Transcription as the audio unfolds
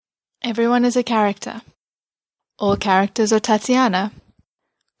Everyone is a character. All characters are Tatiana.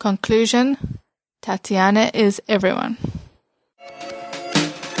 Conclusion: Tatiana is everyone.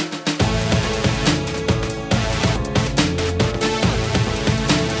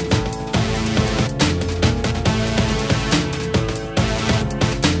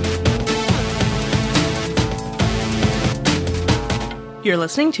 You're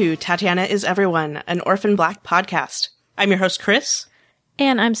listening to Tatiana is Everyone, an Orphan Black podcast. I'm your host, Chris.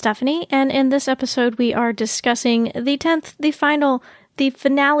 And I'm Stephanie, and in this episode we are discussing the 10th, the final, the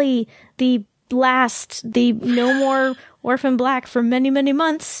finale, the last, the no more Orphan Black for many, many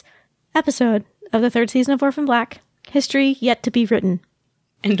months episode of the 3rd season of Orphan Black, History Yet to Be Written.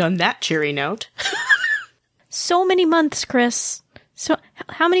 And on that cheery note... So many months, Chris. So,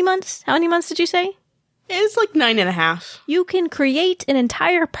 how many months? How many months did you say? It's like 9.5. You can create an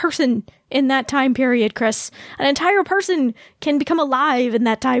entire person in that time period, Chris. An entire person can become alive in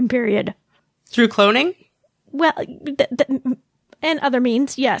that time period. Through cloning? Well, and other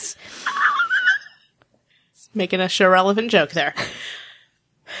means, yes. Making a show-relevant joke there.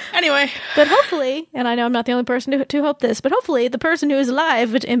 Anyway. But hopefully, and I know I'm not the only person to hope this, but hopefully the person who is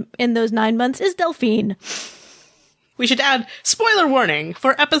alive in those 9 months is Delphine. We should add spoiler warning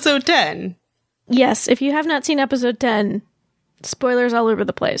for episode 10. Yes, if you have not seen episode 10, spoilers all over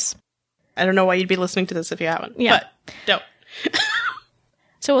the place. I don't know why you'd be listening to this if you haven't. Yeah. But don't.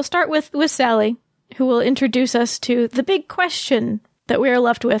 So we'll start with Sally, who will introduce us to the big question that we are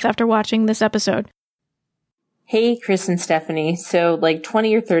left with after watching this episode. Hey, Chris and Stephanie. So,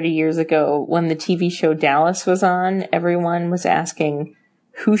 20 or 30 years ago, when the TV show Dallas was on, everyone was asking,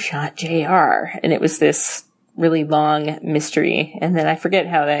 who shot JR? And it was this really long mystery. And then I forget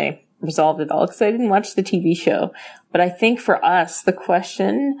how they resolved it all because I didn't watch the TV show. But I think for us, the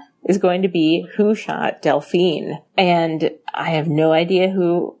question is going to be who shot Delphine? And I have no idea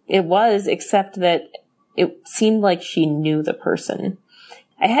who it was, except that it seemed like she knew the person.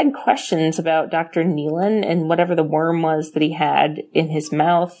 I had questions about Dr. Nealon and whatever the worm was that he had in his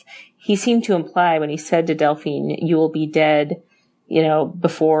mouth. He seemed to imply when he said to Delphine, you will be dead,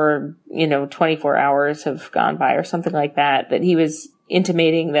 before, 24 hours have gone by or something like that, that he was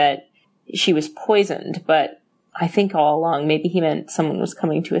intimating that she was poisoned, but I think all along maybe he meant someone was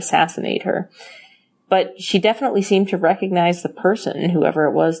coming to assassinate her. But she definitely seemed to recognize the person, whoever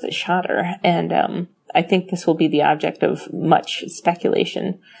it was that shot her, and I think this will be the object of much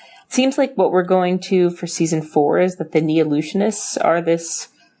speculation. It seems like what we're going to for season 4 is that the Neolutionists are this,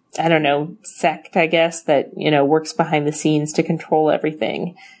 sect, I guess, that, works behind the scenes to control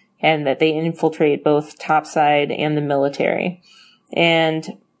everything, and that they infiltrate both Topside and the military. And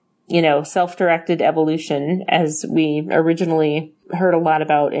self-directed evolution, as we originally heard a lot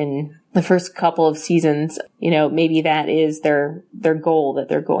about in the first couple of seasons, maybe that is their goal that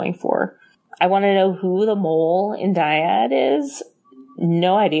they're going for. I want to know who the mole in Dyad is.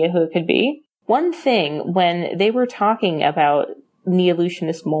 No idea who it could be. One thing, when they were talking about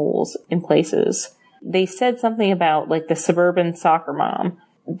Neolutionist moles in places, they said something about, the suburban soccer mom.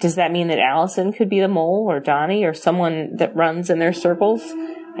 Does that mean that Allison could be the mole, or Donnie, or someone that runs in their circles?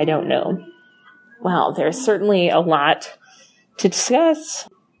 I don't know. Wow, there's certainly a lot to discuss.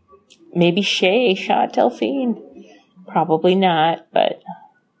 Maybe Shay shot Delphine. Probably not, but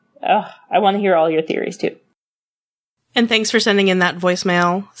I want to hear all your theories too. And thanks for sending in that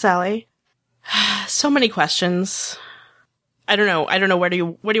voicemail, Sally. So many questions. I don't know. Where do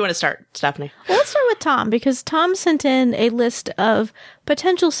you want to start, Stephanie? Well, let's start with Tom, because Tom sent in a list of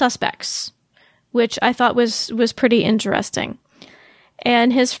potential suspects, which I thought was pretty interesting.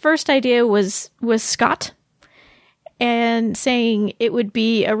 And his first idea was Scott, and saying it would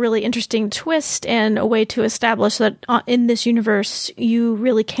be a really interesting twist and a way to establish that in this universe you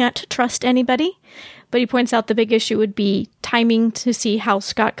really can't trust anybody. But he points out the big issue would be timing to see how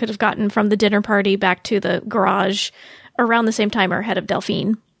Scott could have gotten from the dinner party back to the garage around the same time or ahead of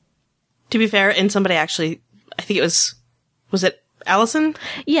Delphine. To be fair, and somebody actually, I think it was it Allison?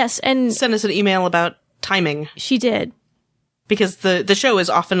 Yes, and sent us an email about timing. She did. Because the show is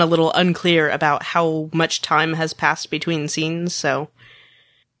often a little unclear about how much time has passed between scenes, so,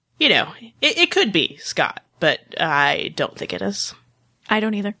 it could be Scott, but I don't think it is. I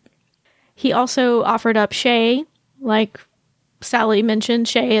don't either. He also offered up Shay, like Sally mentioned.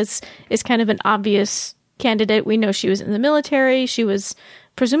 Shay is kind of an obvious candidate. We know she was in the military. She was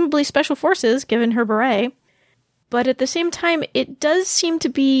presumably special forces, given her beret. But at the same time, it does seem to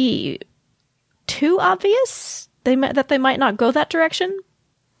be too obvious that they might not go that direction.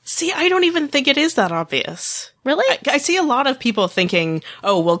 See, I don't even think it is that obvious. Really? I see a lot of people thinking,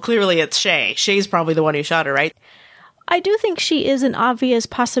 oh, well, clearly it's Shay. Shay's probably the one who shot her, right? I do think she is an obvious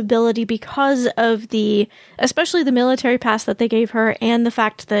possibility because of especially the military past that they gave her, and the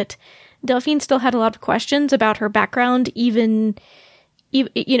fact that Delphine still had a lot of questions about her background, even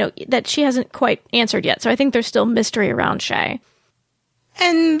that she hasn't quite answered yet. So I think there's still mystery around Shay.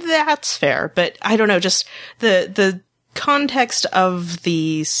 And that's fair, but I don't know, just the context of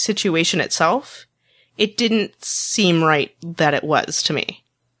the situation itself, it didn't seem right that it was to me.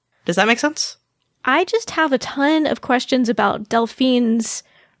 Does that make sense? I just have a ton of questions about Delphine's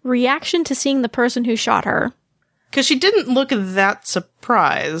reaction to seeing the person who shot her. Because she didn't look that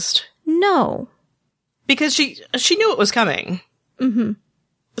surprised. No. Because she knew it was coming. Mm-hmm.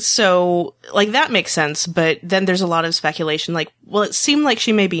 So, like, that makes sense, but then there's a lot of speculation, like, well, it seemed like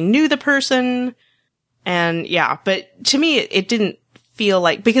she maybe knew the person, and yeah, but to me, it didn't feel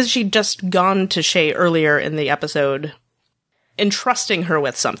like, because she'd just gone to Shay earlier in the episode, entrusting her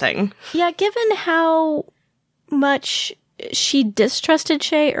with something. Yeah, given how much she distrusted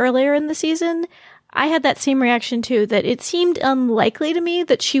Shay earlier in the season, I had that same reaction too, that it seemed unlikely to me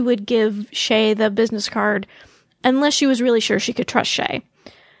that she would give Shay the business card unless she was really sure she could trust Shay.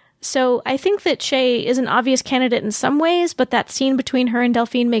 So I think that Shay is an obvious candidate in some ways, but that scene between her and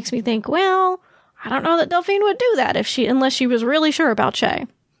Delphine makes me think, well, I don't know that Delphine would do that unless she was really sure about Shay.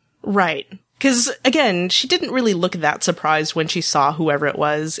 Right. Because, again, she didn't really look that surprised when she saw whoever it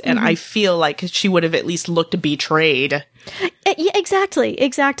was, and I feel like she would have at least looked betrayed. Yeah, exactly.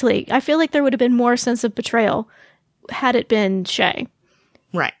 I feel like there would have been more sense of betrayal had it been Shay.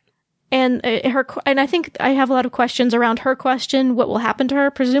 Right. And I think I have a lot of questions around her question, what will happen to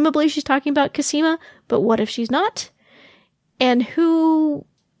her? Presumably she's talking about Cosima, but what if she's not? And who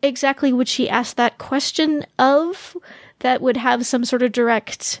exactly would she ask that question of that would have some sort of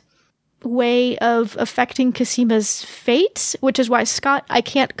direct way of affecting Cosima's fate? Which is why Scott, I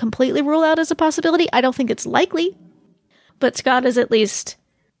can't completely rule out as a possibility. I don't think it's likely. But Scott is at least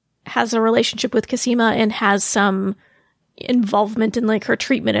has a relationship with Cosima and has some involvement in like her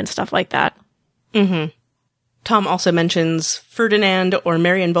treatment and stuff like that. Mm-hmm. Tom also mentions Ferdinand or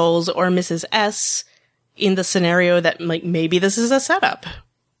Marion Bowles or Mrs. S in the scenario that like maybe this is a setup.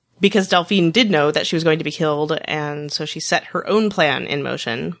 Because Delphine did know that she was going to be killed, and so she set her own plan in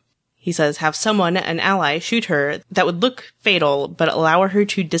motion. He says, have someone, an ally, shoot her that would look fatal, but allow her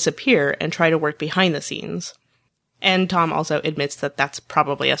to disappear and try to work behind the scenes. And Tom also admits that that's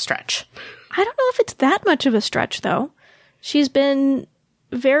probably a stretch. I don't know if it's that much of a stretch, though. She's been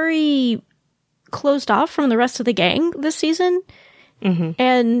very closed off from the rest of the gang this season. Mm-hmm.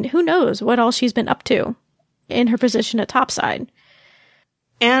 And who knows what all she's been up to in her position at topside.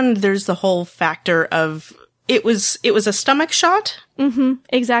 And there's the whole factor of it was a stomach shot. Mm-hmm.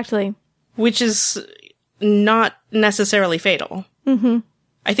 Exactly. Which is not necessarily fatal. Mm-hmm.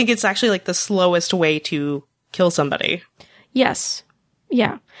 I think it's actually like the slowest way to kill somebody. Yes.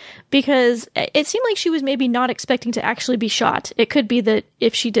 Yeah. Because it seemed like she was maybe not expecting to actually be shot. It could be that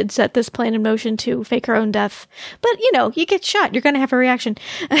if she did set this plan in motion to fake her own death. But, you get shot. You're going to have a reaction.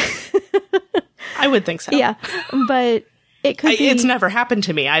 I would think so. Yeah. But it could be... It's never happened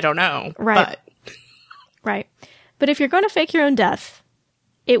to me. I don't know. Right. Right. But if you're going to fake your own death,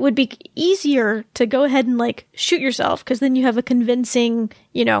 it would be easier to go ahead and, shoot yourself. Because then you have a convincing,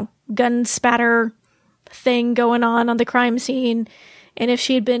 gun spatter thing going on the crime scene. And if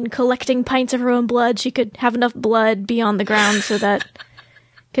she had been collecting pints of her own blood, she could have enough blood be on the ground so that...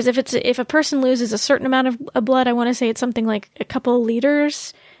 Because if a person loses a certain amount of blood, I want to say it's something like a couple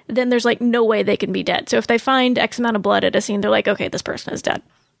liters, then there's no way they can be dead. So if they find X amount of blood at a scene, they're like, okay, this person is dead.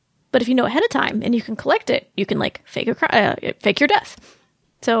 But if you know ahead of time and you can collect it, you can fake your death.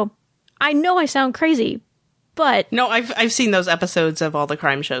 So I know I sound crazy, but... No, I've seen those episodes of all the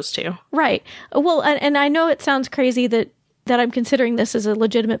crime shows too. Right. Well, and I know it sounds crazy that I'm considering this as a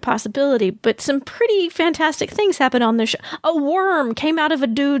legitimate possibility, but some pretty fantastic things happen on this show. A worm came out of a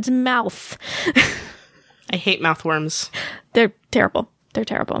dude's mouth. I hate mouthworms. They're terrible. They're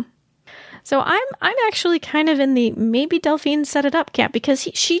terrible. So I'm actually kind of in the maybe Delphine set it up camp, because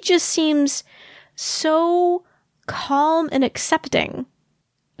she just seems so calm and accepting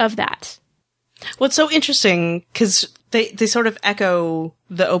of that. Well, it's so interesting because they sort of echo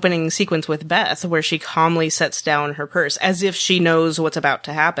the opening sequence with Beth, where she calmly sets down her purse as if she knows what's about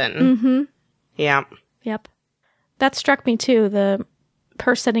to happen. Mm-hmm. Yeah. Yep. That struck me too. The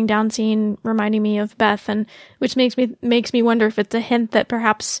purse setting down scene reminding me of Beth, and which makes me wonder if it's a hint that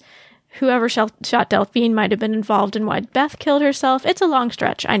perhaps whoever shot Delphine might have been involved in why Beth killed herself. It's a long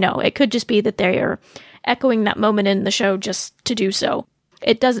stretch. I know. It could just be that they are echoing that moment in the show just to do so.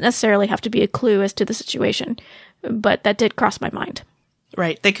 It doesn't necessarily have to be a clue as to the situation, but that did cross my mind.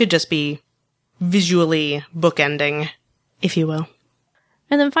 Right. They could just be visually bookending if you will.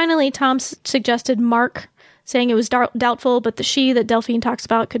 And then finally, Tom suggested Mark, saying it was doubtful, but the she that Delphine talks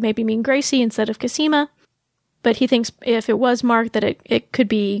about could maybe mean Gracie instead of Cosima. But he thinks if it was Mark, that it could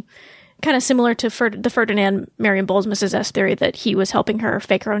be kind of similar to the Ferdinand Marion Bowles Mrs. S theory that he was helping her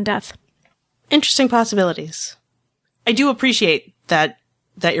fake her own death. Interesting possibilities. I do appreciate that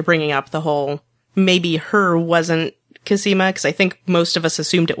you're bringing up the whole maybe her wasn't Cosima, because I think most of us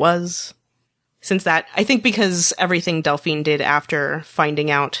assumed it was. Since that, I think because everything Delphine did after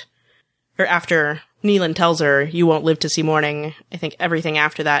finding out, or after Neelan tells her, you won't live to see morning, I think everything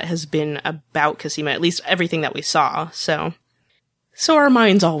after that has been about Cosima, at least everything that we saw, so our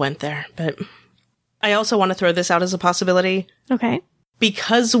minds all went there. But I also want to throw this out as a possibility. Okay.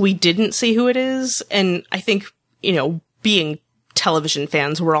 Because we didn't see who it is, and I think, being television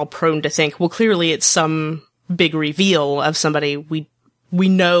fans, we're all prone to think, well, clearly it's some big reveal of somebody we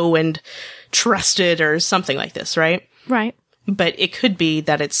know and trusted or something like this, right? Right. But it could be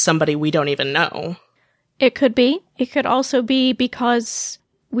that it's somebody we don't even know. It could be. It could also be because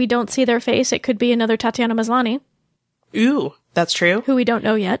we don't see their face. It could be another Tatiana Maslany. Ooh, that's true. Who we don't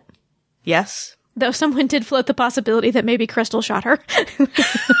know yet. Yes. Though someone did float the possibility that maybe Crystal shot her.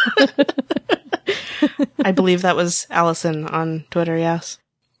 I believe that was Allison on Twitter, yes.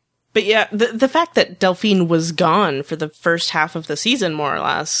 But yeah, the fact that Delphine was gone for the first half of the season, more or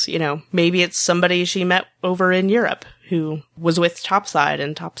less, maybe it's somebody she met over in Europe who was with Topside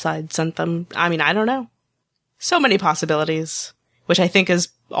and Topside sent them. I mean, I don't know. So many possibilities, which I think is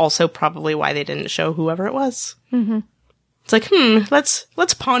also probably why they didn't show whoever it was. Mm-hmm. It's like,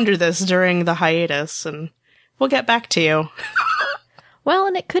 let's ponder this during the hiatus and we'll get back to you. Well,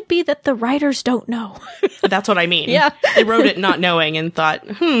 and it could be that the writers don't know. That's what I mean. Yeah. They wrote it not knowing and thought,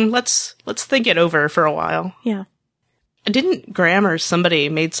 let's think it over for a while. Yeah. Didn't Graham or somebody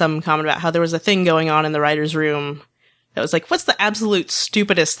made some comment about how there was a thing going on in the writer's room that was like, what's the absolute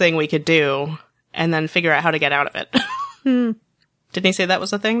stupidest thing we could do? And then figure out how to get out of it. Didn't he say that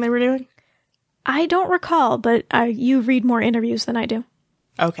was the thing they were doing? I don't recall, but you read more interviews than I do.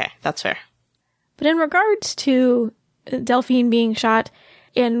 Okay, that's fair. But in regards to Delphine being shot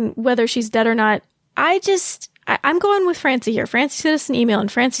and whether she's dead or not, I'm going with Francie here. Francie sent us an email,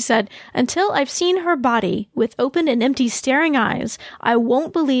 and Francie said, until I've seen her body with open and empty staring eyes, I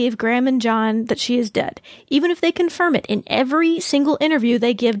won't believe Graham and John that she is dead, even if they confirm it in every single interview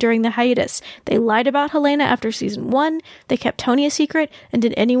they give during the hiatus. They lied about Helena after season 1, they kept Tony a secret, and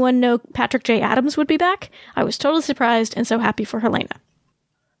did anyone know Patrick J. Adams would be back? I was totally surprised and so happy for Helena.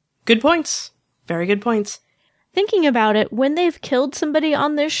 Good points. Very good points. Thinking about it, when they've killed somebody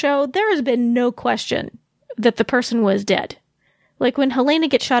on this show, there has been no question that the person was dead. Like when Helena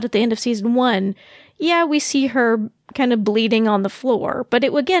gets shot at the end of season 1, yeah, we see her kind of bleeding on the floor, but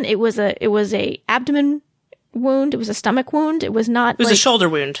it was a abdomen wound, it was a stomach wound, it was not. It was a shoulder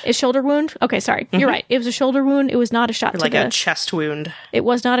wound. A shoulder wound? Okay, sorry, You're right. It was a shoulder wound. It was not a shot a chest wound. It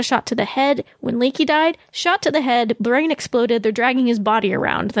was not a shot to the head. When Leaky died, shot to the head, brain exploded. They're dragging his body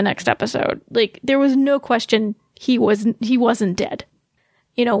around the next episode. Like there was no question he wasn't dead.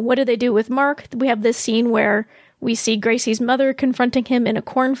 What do they do with Mark? We have this scene where we see Gracie's mother confronting him in a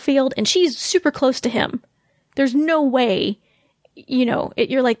cornfield, and she's super close to him. There's no way,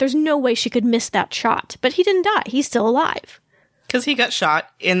 you're like, there's no way she could miss that shot. But he didn't die. He's still alive. Because he got shot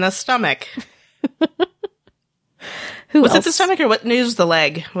in the stomach. Who was else? It the stomach or what? It was the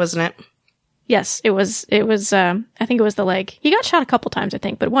leg, wasn't it? Yes, it was, I think it was the leg. He got shot a couple times, I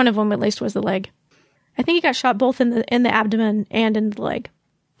think, but one of them at least was the leg. I think he got shot both in the abdomen and in the leg.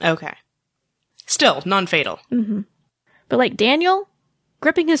 Okay. Still, non-fatal. Mm-hmm. But like Daniel,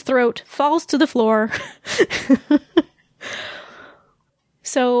 gripping his throat, falls to the floor.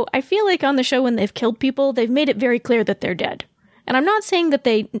 So I feel like on the show when they've killed people, they've made it very clear that they're dead. And I'm not saying that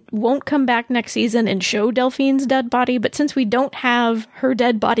they won't come back next season and show Delphine's dead body, but since we don't have her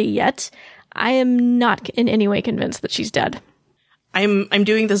dead body yet, I am not in any way convinced that she's dead. I'm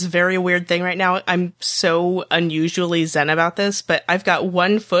doing this very weird thing right now. I'm so unusually zen about this, but I've got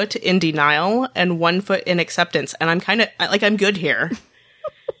 1 foot in denial and 1 foot in acceptance, and I'm kind of like, I'm good here.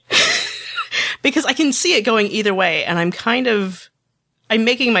 Because I can see it going either way, and I'm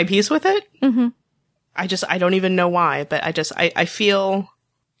making my peace with it. Mm-hmm. I don't even know why, but I feel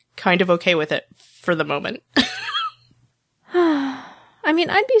kind of okay with it for the moment. I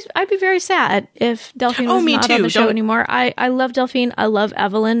mean, I'd be very sad if Delphine was not on the show anymore. I love Delphine. I love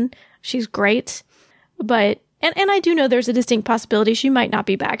Evelyn. She's great. But, and I do know there's a distinct possibility she might not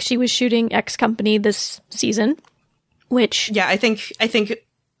be back. She was shooting X Company this season, which... Yeah, I think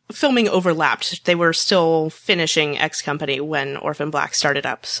filming overlapped. They were still finishing X Company when Orphan Black started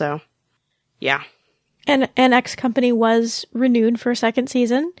up, so... Yeah. And X Company was renewed for a second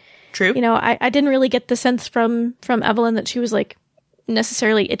season. True. You know, I didn't really get the sense from Evelyn that she was like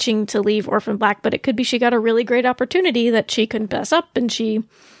necessarily itching to leave Orphan Black, but it could be she got a really great opportunity that she couldn't pass up, and she,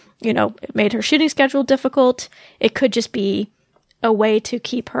 you know, it made her shooting schedule difficult. It could just be a way to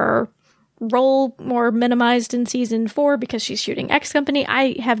keep her role more minimized in season 4 because she's shooting X Company.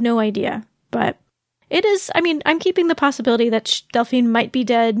 I have no idea, but it is, I mean, I'm keeping the possibility that Delphine might be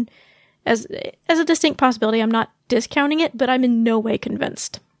dead as a distinct possibility. I'm not discounting it, but I'm in no way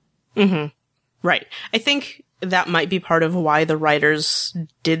convinced. Mm-hmm. Right. I think that might be part of why the writers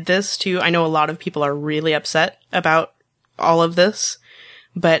did this too. I know a lot of people are really upset about all of this,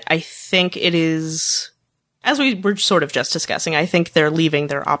 but I think it is, as we were sort of just discussing, I think they're leaving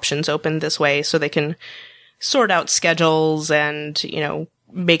their options open this way so they can sort out schedules and, you know,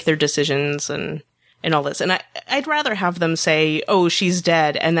 make their decisions and all this. And I'd rather have them say, oh, she's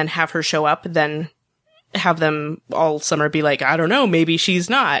dead, and then have her show up than have them all summer be like, I don't know, maybe she's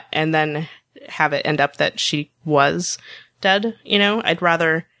not, and then have it end up that she was dead. You know, I'd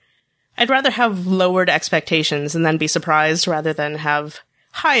rather have lowered expectations and then be surprised rather than have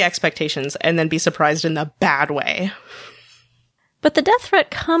high expectations and then be surprised in the bad way. But the death threat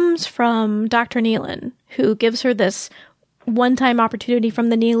comes from Dr. Nealon, who gives her this one-time opportunity from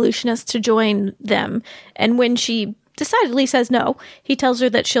the Neolutionists to join them. And when she decidedly says no, he tells her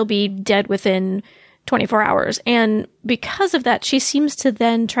that she'll be dead within 24 hours. And because of that, she seems to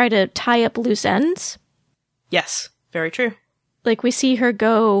then try to tie up loose ends. Yes, very true. Like, we see her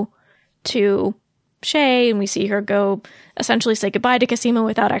go to Shay, and we see her go essentially say goodbye to Cosima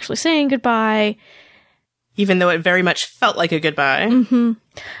without actually saying goodbye. Even though it very much felt like a goodbye. Mm-hmm.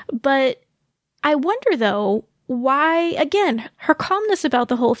 But I wonder, though, why, again, her calmness about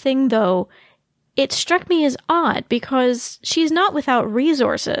the whole thing, though, it struck me as odd, because she's not without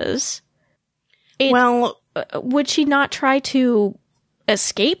resources. Would she not try to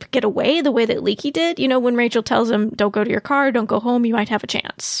escape, get away the way that Leaky did? You know, when Rachel tells him, don't go to your car, don't go home, you might have a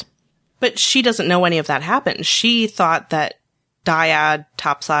chance. But she doesn't know any of that happened. She thought that Dyad,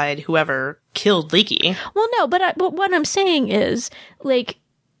 Topside, whoever, killed Leaky. Well, no, but what I'm saying is, like,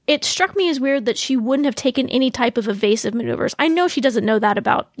 it struck me as weird that she wouldn't have taken any type of evasive maneuvers. I know she doesn't know that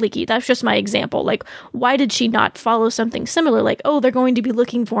about Leaky. That's just my example. Like, why did she not follow something similar? Like, oh, they're going to be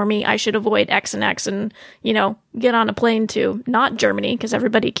looking for me. I should avoid X and X and, you know, get on a plane to not Germany, because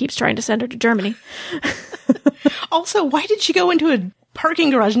everybody keeps trying to send her to Germany. Also, why did she go into a parking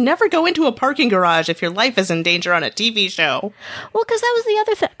garage? Never go into a parking garage if your life is in danger on a TV show. Well, because that was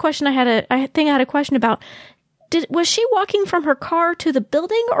the other question I had a question about. Was she walking from her car to the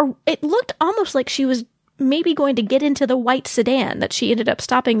building, or it looked almost like she was maybe going to get into the white sedan that she ended up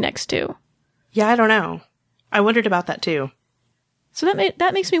stopping next to? Yeah, I don't know. I wondered about that too. So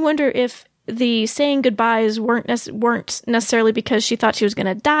that makes me wonder if the saying goodbyes weren't necessarily because she thought she was going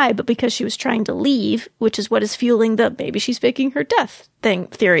to die, but because she was trying to leave, which is what is fueling the maybe she's faking her death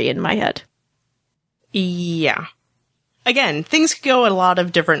theory in my head. Yeah. Again, things could go a lot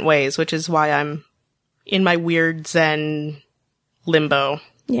of different ways, which is why I'm in my weird Zen limbo.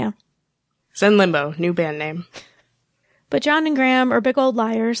 Yeah. Zen Limbo, new band name. But John and Graham are big old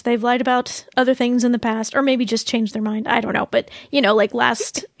liars. They've lied about other things in the past, or maybe just changed their mind. I don't know. But, you know, like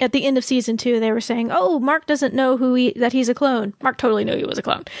at the end of season 2, they were saying, oh, Mark doesn't know that he's a clone. Mark totally knew he was a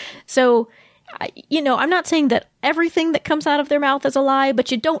clone. So, you know, I'm not saying that everything that comes out of their mouth is a lie,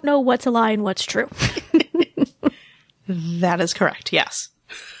 but you don't know what's a lie and what's true. That is correct, yes.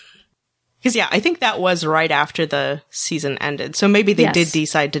 Because, yeah, I think that was right after the season ended. So maybe they did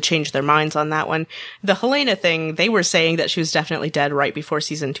decide to change their minds on that one. The Helena thing, they were saying that she was definitely dead right before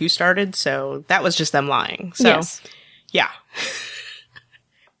season 2 started. So that was just them lying. So, yeah.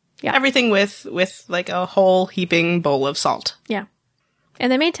 Yeah. Everything with like a whole heaping bowl of salt. Yeah.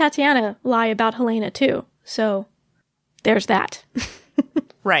 And they made Tatiana lie about Helena, too. So there's that.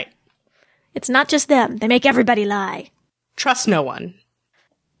 Right. It's not just them. They make everybody lie. Trust no one.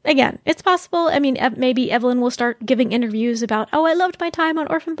 Again, it's possible. I mean, maybe Evelyn will start giving interviews about, oh, I loved my time on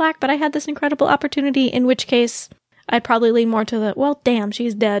Orphan Black, but I had this incredible opportunity, in which case I'd probably lean more to the, well, damn,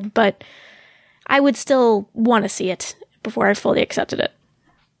 she's dead, but I would still want to see it before I fully accepted it.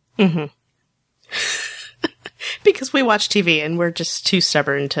 Mm-hmm. Because we watch TV and we're just too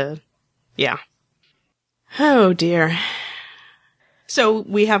stubborn to, yeah. Oh, dear. So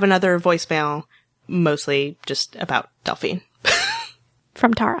we have another voicemail, mostly just about Delphine.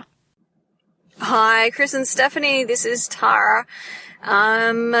 From Tara. Hi, Chris and Stephanie. This is Tara.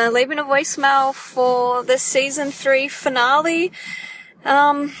 I'm leaving a voicemail for the season 3 finale.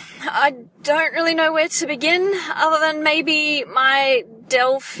 I don't really know where to begin, other than maybe my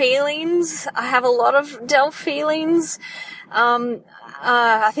Del feelings. I have a lot of Del feelings.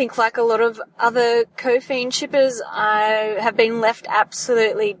 I think like a lot of other co-fiend shippers, I have been left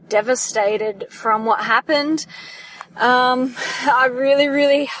absolutely devastated from what happened. I really,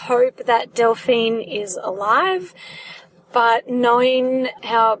 really hope that Delphine is alive, but knowing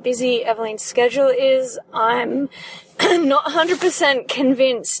how busy Evelyn's schedule is, I'm not 100%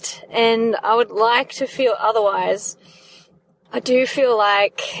 convinced, and I would like to feel otherwise. I do feel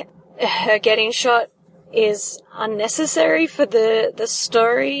like her getting shot is unnecessary for the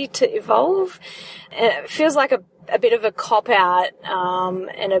story to evolve. It feels like a bit of a cop-out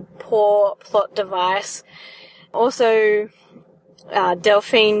and a poor plot device. Also,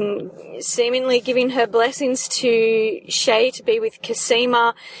 Delphine seemingly giving her blessings to Shay to be with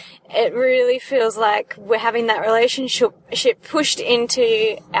Cosima. It really feels like we're having that relationship pushed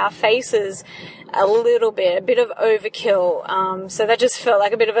into our faces a little bit, a bit of overkill. So that just felt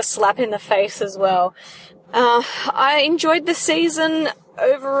like a bit of a slap in the face as well. I enjoyed the season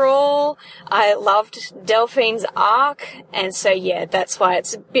overall. I loved Delphine's arc, and so yeah, that's why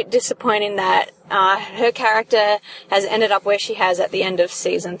it's a bit disappointing that her character has ended up where she has at the end of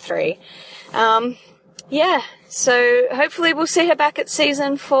season 3. Yeah, so hopefully we'll see her back at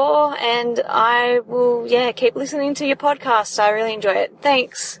season 4, and I will, keep listening to your podcast. I really enjoy it.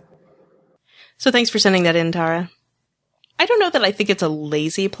 Thanks. So thanks for sending that in, Tara. I don't know that I think it's a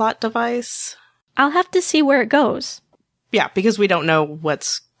lazy plot device. I'll have to see where it goes. Yeah, because we don't know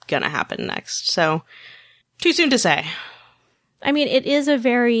what's gonna happen next, so too soon to say. I mean, it is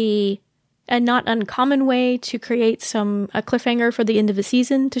a not uncommon way to create a cliffhanger for the end of the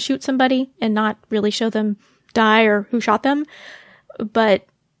season to shoot somebody and not really show them die or who shot them. But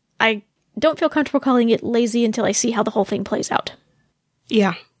I don't feel comfortable calling it lazy until I see how the whole thing plays out.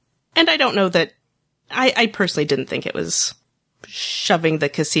 Yeah. And I don't know that I personally didn't think it was shoving the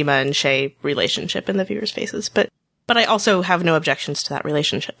Cosima and Shay relationship in the viewers' faces, but I also have no objections to that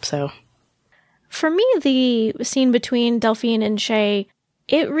relationship, so. For me, the scene between Delphine and Shay,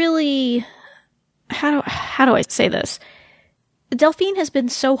 it really, how do I say this? Delphine has been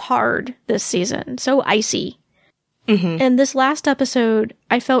so hard this season, so icy. Mm-hmm. And this last episode,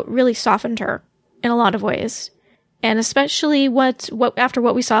 I felt really softened her in a lot of ways. And especially after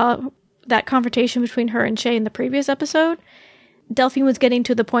what we saw, that confrontation between her and Shay in the previous episode, Delphine was getting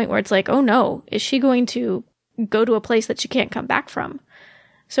to the point where it's like, oh no, is she going to go to a place that she can't come back from?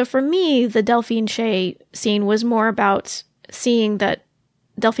 So for me, the Delphine-Shay scene was more about seeing that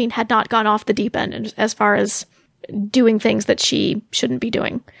Delphine had not gone off the deep end as far as doing things that she shouldn't be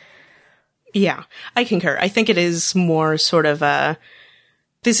doing. Yeah, I concur. I think it is more sort of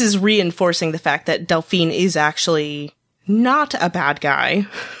this is reinforcing the fact that Delphine is actually not a bad guy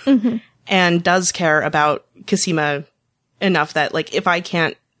mm-hmm. and does care about Cosima enough that, like, if I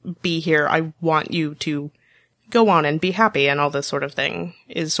can't be here, I want you to go on and be happy and all this sort of thing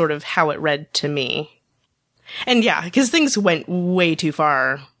is sort of how it read to me. And yeah, because things went way too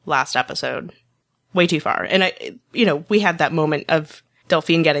far last episode. Way too far. And we had that moment of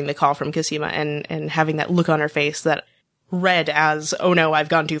Delphine getting the call from Cosima and having that look on her face that read as, oh no, I've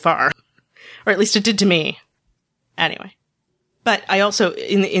gone too far. Or at least it did to me. Anyway. But I also,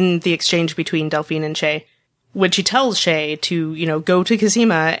 in the exchange between Delphine and Shay, when she tells Shay to, go to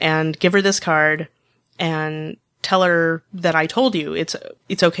Cosima and give her this card and tell her that I told you,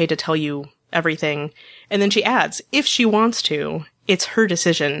 it's okay to tell you everything. And then she adds, if she wants to, it's her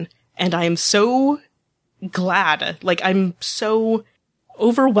decision. And I am so glad, like, I'm so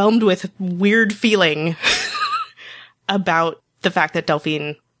overwhelmed with weird feeling about the fact that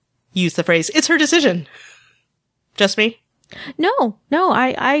Delphine used the phrase, it's her decision. Just me? No,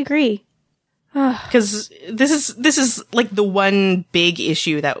 I agree. Because this is like the one big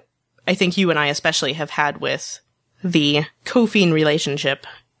issue that I think you and I especially have had with the co-fiend relationship.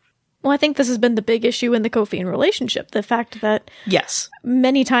 Well, I think this has been the big issue in the co-fiend relationship. The fact that yes,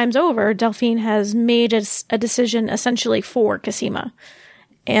 many times over, Delphine has made a decision essentially for Cosima.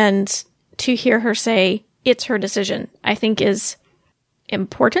 And to hear her say, it's her decision, I think is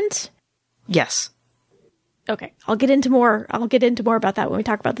important. Yes. Okay, I'll get into more about that when we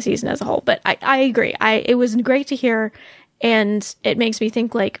talk about the season as a whole. But I agree. It was great to hear, and it makes me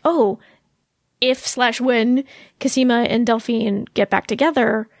think like, oh, if/when Cosima and Delphine get back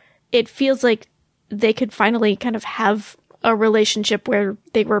together, it feels like they could finally kind of have a relationship where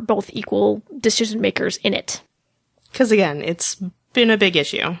they were both equal decision makers in it. Because again, it's been a big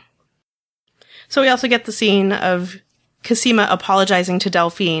issue. So we also get the scene of Cosima apologizing to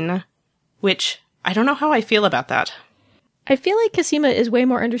Delphine, which I don't know how I feel about that. I feel like Cosima is way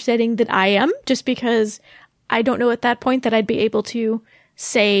more understanding than I am, just because I don't know at that point that I'd be able to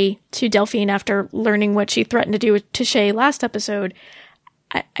say to Delphine after learning what she threatened to do to Shay last episode,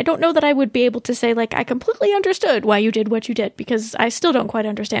 I don't know that I would be able to say, like, I completely understood why you did what you did, because I still don't quite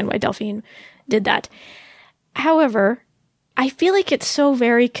understand why Delphine did that. However, I feel like it's so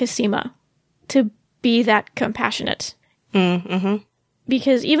very Cosima to be that compassionate. Mm-hmm.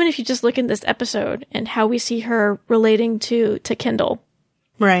 Because even if you just look in this episode and how we see her relating to Kendall.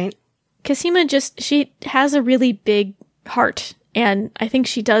 Right. Cosima she has a really big heart, and I think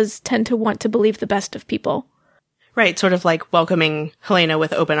she does tend to want to believe the best of people. Right, sort of like welcoming Helena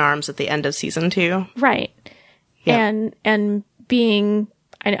with open arms at the end of season 2. Right. Yeah. And being,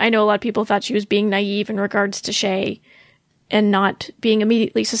 I know a lot of people thought she was being naive in regards to Shay and not being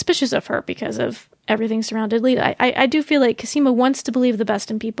immediately suspicious of her because of everything surrounded Lita. I do feel like Cosima wants to believe the best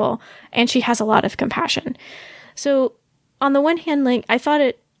in people, and she has a lot of compassion. So on the one hand, like, I thought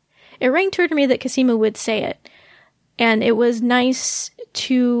it rang true to me that Cosima would say it. And it was nice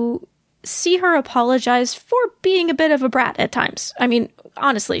to see her apologize for being a bit of a brat at times. I mean,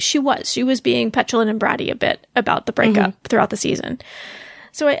 honestly, she was being petulant and bratty a bit about the breakup throughout the season.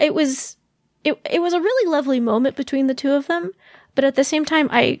 So it was a really lovely moment between the two of them. But at the same time,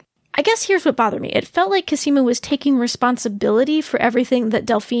 I guess here's what bothered me. It felt like Cosima was taking responsibility for everything that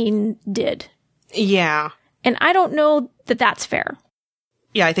Delphine did. Yeah. And I don't know that that's fair.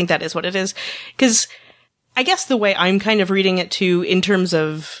 Yeah, I think that is what it is. Because I guess the way I'm kind of reading it too, in terms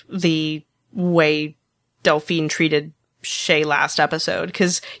of the way Delphine treated Shay last episode,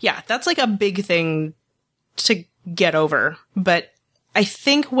 because, yeah, that's like a big thing to get over. But I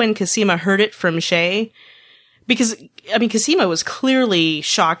think when Cosima heard it from Shay, because, I mean, Cosima was clearly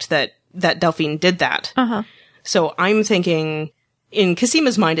shocked that Delphine did that. Uh-huh. So I'm thinking, in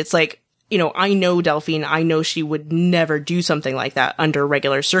Cosima's mind, it's like, you know, I know Delphine, I know she would never do something like that under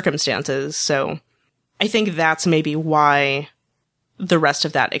regular circumstances, so I think that's maybe why the rest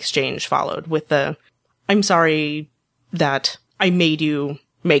of that exchange followed with the, I'm sorry that I made you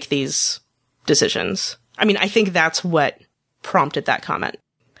make these decisions. I mean, I think that's what prompted that comment.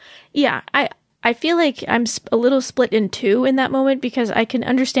 Yeah, I feel like I'm a little split in two in that moment, because I can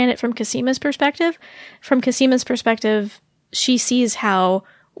understand it from Cosima's perspective. From Cosima's perspective, she sees how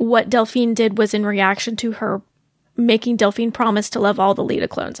what Delphine did was in reaction to her making Delphine promise to love all the Lita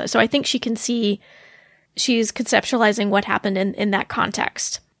clones. So I think she can see she's conceptualizing what happened in that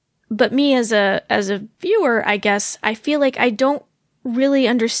context. But me as a viewer, I guess, I feel like I don't really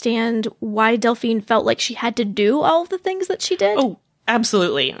understand why Delphine felt like she had to do all of the things that she did. Oh,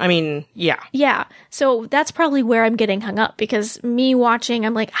 absolutely. I mean, yeah. Yeah. So that's probably where I'm getting hung up, because me watching,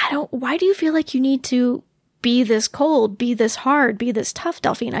 I'm like, why do you feel like you need to be this cold, be this hard, be this tough,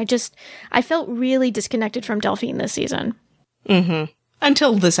 Delphine? I felt really disconnected from Delphine this season. Mm-hmm.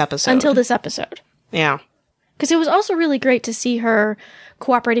 Until this episode. Yeah. Because it was also really great to see her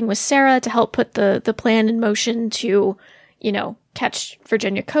cooperating with Sarah to help put the plan in motion to, you know, catch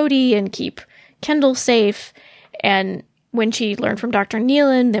Virginia Cody and keep Kendall safe. And when she learned from Dr.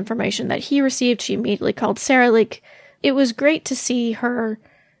 Nealon the information that he received, she immediately called Sarah. Like, it was great to see her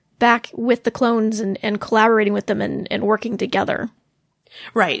back with the clones and collaborating with them and working together.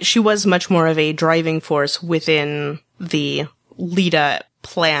 Right. She was much more of a driving force within the Lita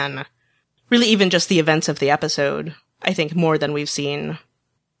plan. Really, even just the events of the episode, I think, more than we've seen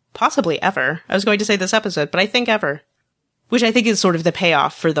possibly ever. I was going to say this episode, but I think ever. Which I think is sort of the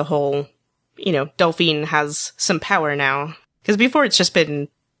payoff for the whole, you know, Delphine has some power now. Because before it's just been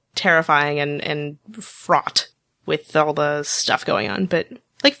terrifying and fraught with all the stuff going on. But,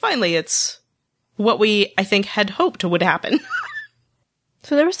 like, finally it's what we, I think, had hoped would happen.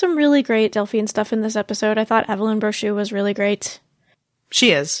 So there was some really great Delphine stuff in this episode. I thought Evelyn Brochu was really great.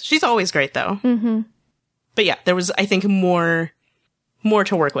 She is. She's always great, though. Mm-hmm. But yeah, there was, I think, more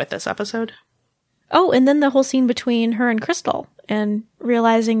to work with this episode. Oh, and then the whole scene between her and Crystal and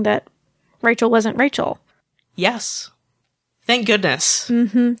realizing that Rachel wasn't Rachel. Yes. Thank goodness.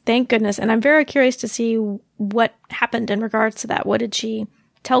 Mm-hmm. Thank goodness. And I'm very curious to see what happened in regards to that. What did she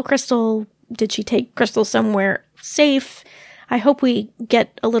tell Crystal? Did she take Crystal somewhere safe? I hope we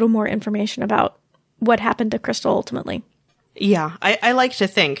get a little more information about what happened to Crystal ultimately. Yeah, I like to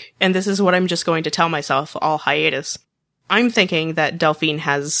think, and this is what I'm just going to tell myself all hiatus, I'm thinking that Delphine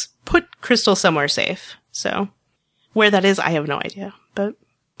has put Crystal somewhere safe. So, where that is, I have no idea, but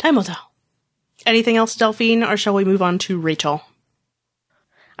time will tell. Anything else, Delphine, or shall we move on to Rachel?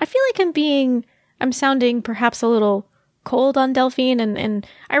 I feel like I'm sounding perhaps a little cold on Delphine, and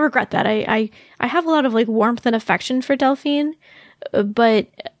I regret that. I have a lot of, like, warmth and affection for Delphine, but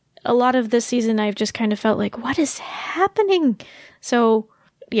a lot of this season I've just kind of felt like, what is happening? So,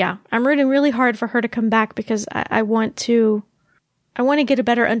 yeah, I'm rooting really hard for her to come back, because I want to I want to get a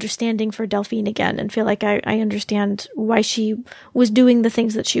better understanding for Delphine again and feel like I understand why she was doing the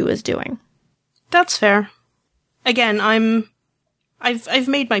things that she was doing. That's fair. Again, I've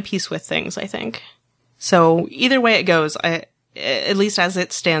made my peace with things, I think. So either way it goes, at least as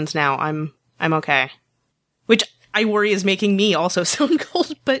it stands now, I'm okay. Which I worry is making me also sound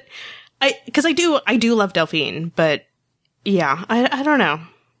cold, but because I do love Delphine, but yeah, I don't know.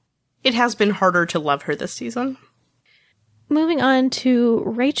 It has been harder to love her this season. Moving on to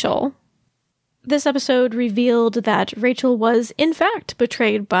Rachel. This episode revealed that Rachel was, in fact,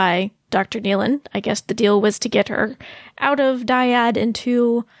 betrayed by Dr. Nealon. I guess the deal was to get her out of Dyad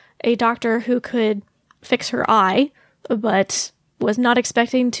into a doctor who could fix her eye, but was not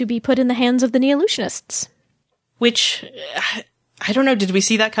expecting to be put in the hands of the Neolutionists. Which, I don't know, did we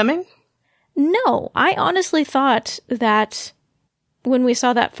see that coming? No, I honestly thought that when we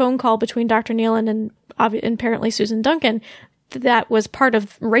saw that phone call between Dr. Nealon and apparently Susan Duncan, that was part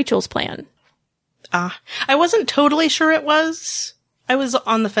of Rachel's plan. I wasn't totally sure it was. I was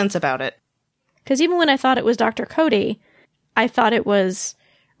on the fence about it. Because even when I thought it was Dr. Cody, I thought it was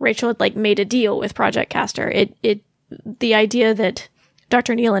Rachel had made a deal with Project Castor. The idea that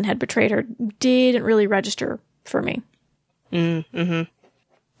Dr. Nealon had betrayed her didn't really register for me. Mm-hmm.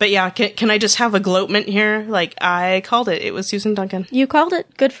 But yeah, can I just have a gloatment here? I called it. It was Susan Duncan. You called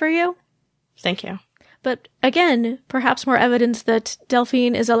it. Good for you. Thank you. But again, perhaps more evidence that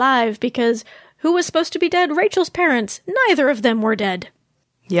Delphine is alive, because who was supposed to be dead? Rachel's parents. Neither of them were dead.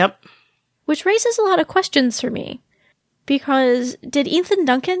 Yep. Which raises a lot of questions for me. Because did Ethan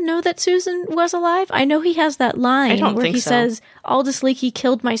Duncan know that Susan was alive? I know he has that line where he says, Aldous Leakey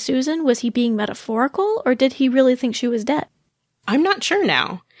killed my Susan. Was he being metaphorical, or did he really think she was dead? I'm not sure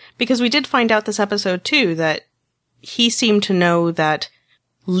now. Because we did find out this episode, too, that he seemed to know that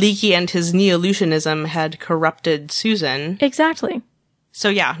Leakey and his Neolutionism had corrupted Susan. Exactly. So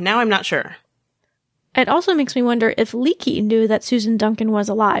yeah, now I'm not sure. It also makes me wonder if Leakey knew that Susan Duncan was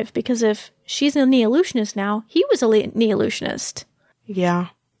alive, because if she's a Neolutionist now, he was a Neolutionist. Yeah.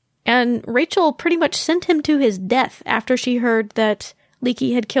 And Rachel pretty much sent him to his death after she heard that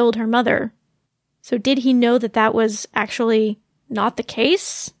Leakey had killed her mother. So did he know that that was actually not the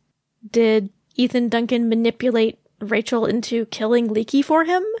case? Did Ethan Duncan manipulate Rachel into killing Leakey for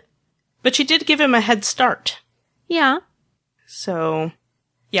him? But she did give him a head start. Yeah. So,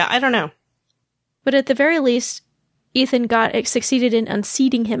 yeah, I don't know. But at the very least, Ethan succeeded in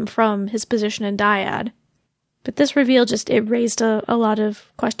unseating him from his position in Dyad. But this reveal it raised a lot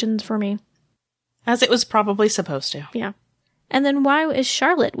of questions for me. As it was probably supposed to. Yeah. And then why is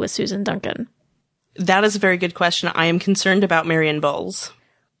Charlotte with Susan Duncan? That is a very good question. I am concerned about Marion Bowles.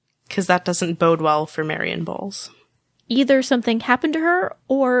 Because that doesn't bode well for Marion Bowles. Either something happened to her,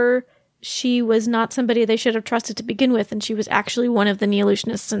 or she was not somebody they should have trusted to begin with, and she was actually one of the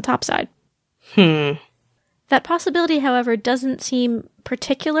Neolutionists in Topside. That possibility, however, doesn't seem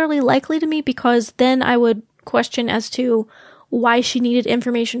particularly likely to me, because then I would question as to why she needed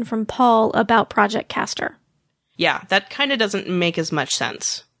information from Paul about Project Castor. Yeah, that kind of doesn't make as much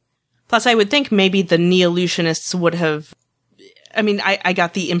sense. Plus, I would think maybe the Neolutionists would have... I mean, I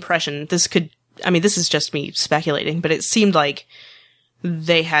got the impression this is just me speculating, but it seemed like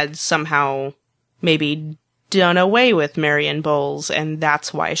they had somehow maybe done away with Marion Bowles, and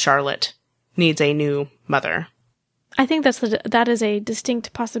that's why Charlotte needs a new mother. I think that is a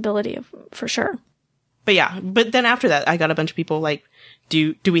distinct possibility for sure. But yeah, but then after that, I got a bunch of people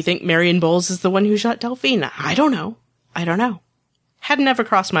do we think Marion Bowles is the one who shot Delphine? I don't know. Had never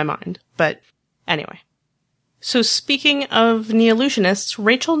crossed my mind, but anyway. So speaking of Neolutionists,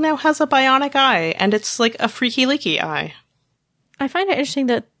 Rachel now has a bionic eye, and it's like a freaky leaky eye. I find it interesting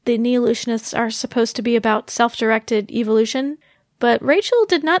that the Neolutionists are supposed to be about self-directed evolution, but Rachel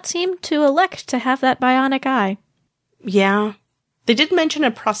did not seem to elect to have that bionic eye. Yeah. They did mention a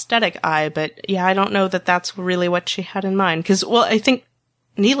prosthetic eye, but yeah, I don't know that that's really what she had in mind. Because, well, I think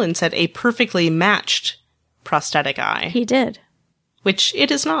Nealon said a perfectly matched prosthetic eye. He did. Which it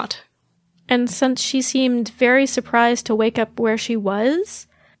is not. And since she seemed very surprised to wake up where she was,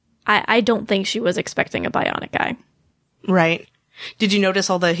 I don't think she was expecting a bionic eye. Right. Did you notice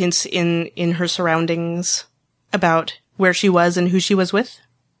all the hints in her surroundings about where she was and who she was with?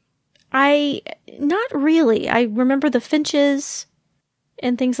 Not really. I remember the finches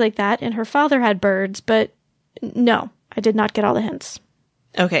and things like that, and her father had birds, but no, I did not get all the hints.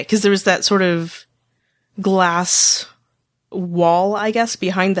 Okay, because there was that sort of glass wall, I guess,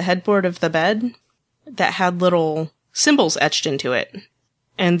 behind the headboard of the bed that had little symbols etched into it.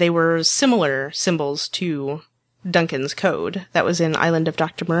 And they were similar symbols to Duncan's code that was in Island of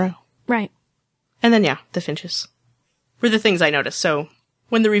Dr. Moreau. Right. And then, yeah, the finches. were the things I noticed. So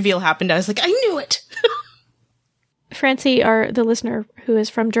when the reveal happened, I was like, I knew it! Francie, the listener who is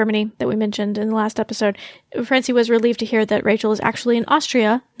from Germany that we mentioned in the last episode, Francie was relieved to hear that Rachel is actually in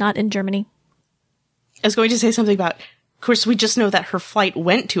Austria, not in Germany. I was going to say something about, of course, we just know that her flight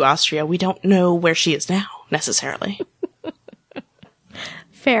went to Austria. We don't know where she is now, necessarily.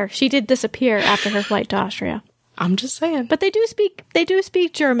 Fair. She did disappear after her flight to Austria. I'm just saying. But they do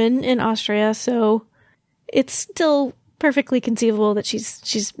speak German in Austria, so it's still perfectly conceivable that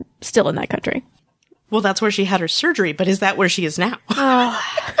she's still in that country. Well, that's where she had her surgery, but is that where she is now? Oh.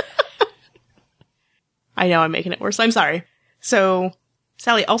 I know I'm making it worse. I'm sorry. So,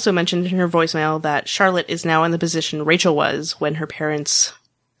 Sally also mentioned in her voicemail that Charlotte is now in the position Rachel was when her parents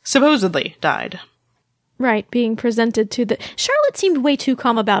supposedly died. Right, being presented to the... Charlotte seemed way too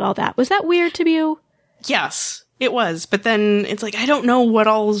calm about all that. Was that weird to you? Yes, it was. But then it's like, I don't know what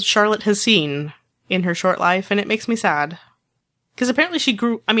all Charlotte has seen in her short life, and it makes me sad. Because apparently she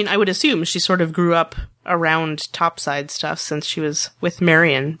I would assume she sort of grew up around topside stuff since she was with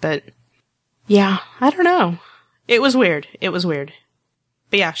Marion, but yeah, I don't know. It was weird.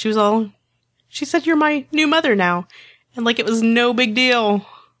 But yeah, she said, you're my new mother now. And like, it was no big deal.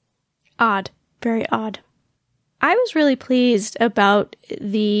 Odd. Very odd. I was really pleased about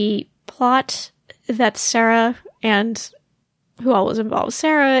the plot that Sarah and who all was involved.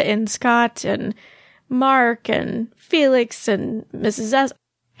 Sarah and Scott and Mark and Felix and Mrs. S.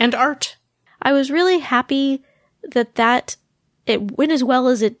 And Art. I was really happy that it went as well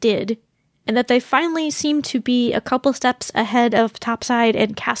as it did, and that they finally seemed to be a couple steps ahead of Topside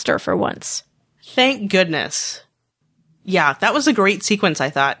and Castor for once. Thank goodness. Yeah, that was a great sequence, I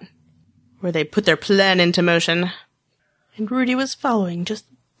thought, where they put their plan into motion. And Rudy was following, just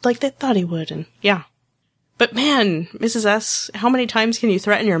like they thought he would, and yeah. But man, Mrs. S., how many times can you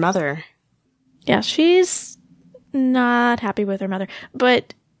threaten your mother? Yeah, she's not happy with her mother.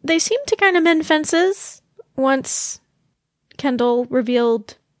 But they seem to kind of mend fences once Kendall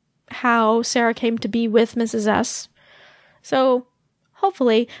revealed how Sarah came to be with Mrs. S. So,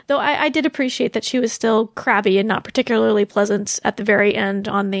 hopefully, though I did appreciate that she was still crabby and not particularly pleasant at the very end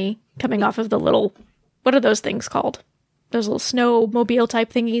on the coming off of the little, what are those things called? Those little snowmobile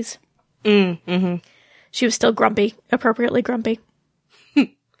type thingies. Mm-hmm. She was still grumpy, appropriately grumpy.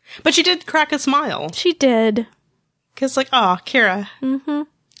 But she did crack a smile. She did. Because, like, aw, Kira. Mm-hmm.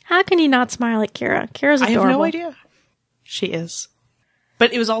 How can you not smile at Kira? Kira's adorable. I have no idea. She is.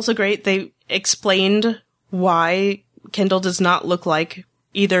 But it was also great. They explained why Kendall does not look like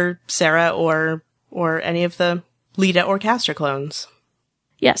either Sarah or any of the Lita or Castor clones.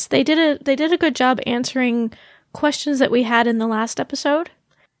 Yes, they did a good job answering questions that we had in the last episode,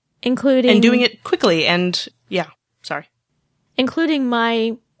 including... And doing it quickly, and... Yeah, sorry. Including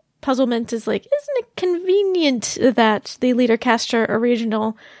my puzzlement is like, isn't it convenient that the Lita Castor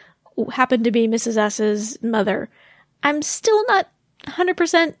original happened to be Mrs. S's mother? I'm still not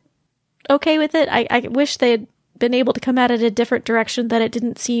 100% okay with it. I wish they had been able to come at it a different direction, that it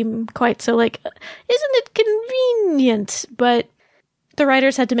didn't seem quite so like, isn't it convenient? But the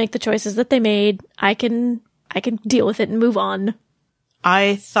writers had to make the choices that they made. I can deal with it and move on.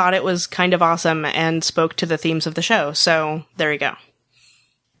 I thought it was kind of awesome and spoke to the themes of the show, so there you go.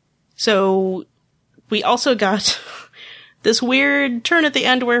 So we also got this weird turn at the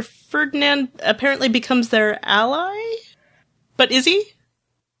end where Ferdinand apparently becomes their ally? But is he?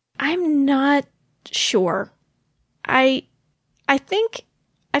 I'm not sure. I think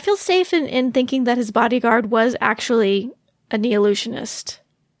I feel safe in thinking that his bodyguard was actually a Neolutionist.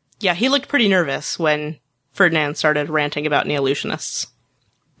 Yeah, he looked pretty nervous when Ferdinand started ranting about Neolutionists.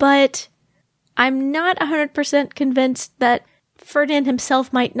 But I'm not 100% convinced that Ferdinand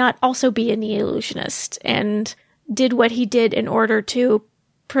himself might not also be a Neolutionist and did what he did in order to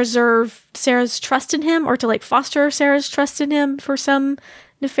preserve Sarah's trust in him, or to like foster Sarah's trust in him for some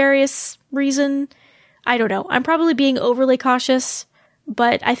nefarious reason. I don't know. I'm probably being overly cautious,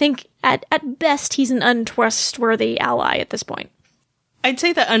 but I think at best he's an untrustworthy ally at this point. I'd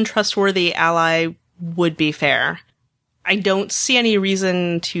say the untrustworthy ally would be fair. I don't see any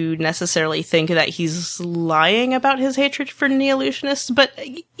reason to necessarily think that he's lying about his hatred for Neolutionists, but,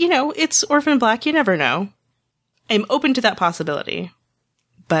 you know, it's Orphan Black, you never know. I'm open to that possibility,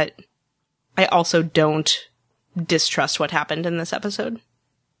 but I also don't distrust what happened in this episode.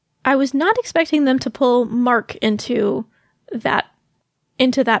 I was not expecting them to pull Mark into that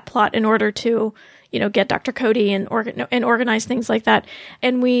plot in order to, you know, get Dr. Cody and organize things like that.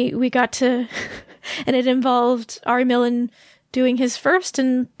 And we got to, and it involved Ari Millen doing his first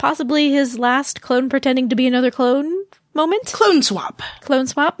and possibly his last clone pretending to be another clone moment. Clone swap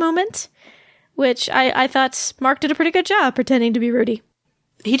moment. which I thought Mark did a pretty good job pretending to be Rudy.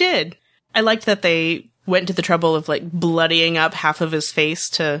 He did. I liked that they went to the trouble of, like, bloodying up half of his face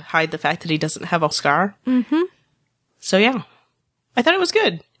to hide the fact that he doesn't have a scar. Mm-hmm. So, yeah. I thought it was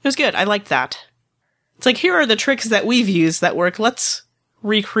good. It was good. I liked that. It's like, here are the tricks that we've used that work. Let's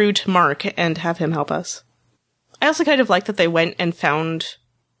recruit Mark and have him help us. I also kind of like that they went and found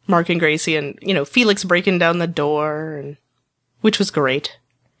Mark and Gracie and, you know, Felix breaking down the door, and which was great.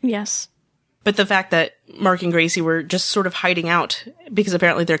 Yes. But the fact that Mark and Gracie were just sort of hiding out because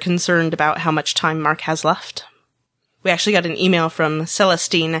apparently they're concerned about how much time Mark has left. We actually got an email from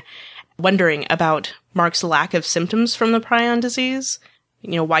Celestine wondering about Mark's lack of symptoms from the prion disease,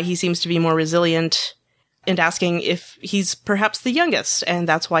 you know, why he seems to be more resilient, and asking if he's perhaps the youngest, and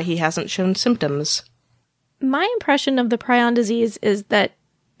that's why he hasn't shown symptoms. My impression of the prion disease is that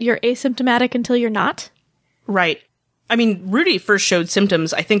you're asymptomatic until you're not. Right. I mean, Rudy first showed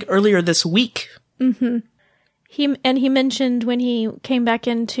symptoms, I think, earlier this week. Mm-hmm. He mentioned when he came back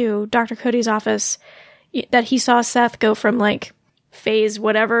into Dr. Cody's office that he saw Seth go from, like, phase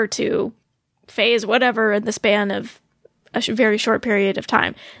whatever to phase whatever in the span of a very short period of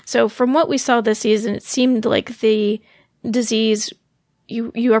time. So from what we saw this season, it seemed like the disease,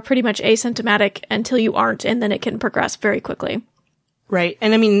 you are pretty much asymptomatic until you aren't, and then it can progress very quickly. Right.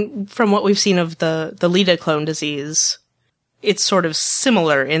 And I mean, from what we've seen of the Lita clone disease, it's sort of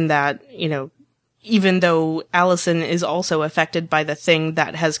similar in that, you know, even though Allison is also affected by the thing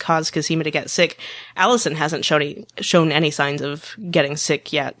that has caused Cosima to get sick, Allison hasn't shown any signs of getting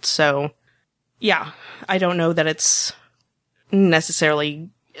sick yet. So, yeah, I don't know that it's necessarily,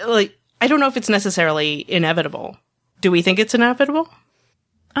 like, I don't know if it's necessarily inevitable. Do we think it's inevitable?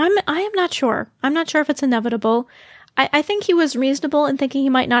 I am not sure. I'm not sure if it's inevitable. I think he was reasonable in thinking he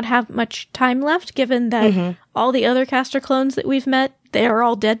might not have much time left, given that all the other Castor clones that we've met, they are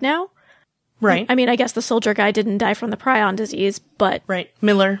all dead now. Right. I mean, I guess the soldier guy didn't die from the prion disease, but... Right.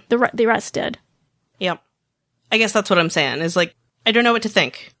 Miller. The rest did. Yep. I guess that's what I'm saying, is like, I don't know what to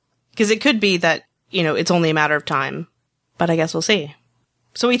think. Because it could be that, you know, it's only a matter of time. But I guess we'll see.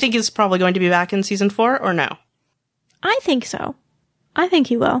 So we think he's probably going to be back in season 4, or no? I think so. I think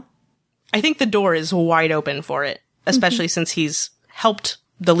he will. I think the door is wide open for it. Especially since he's helped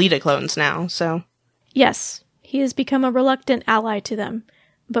the Lita clones now, so... Yes, he has become a reluctant ally to them.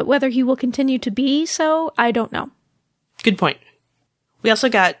 But whether he will continue to be so, I don't know. Good point. We also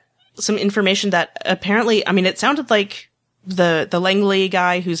got some information that apparently... I mean, it sounded like the Langley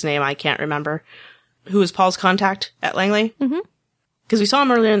guy, whose name I can't remember, who was Paul's contact at Langley. Mm-hmm. Because we saw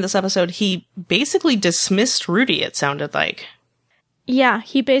him earlier in this episode, he basically dismissed Rudy, it sounded like. Yeah,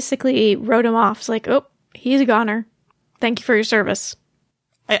 he basically wrote him off. It's like, oh, he's a goner. Thank you for your service.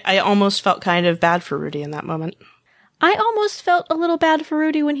 I almost felt kind of bad for Rudy in that moment. I almost felt a little bad for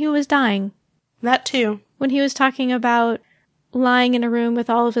Rudy when he was dying. That too. When he was talking about lying in a room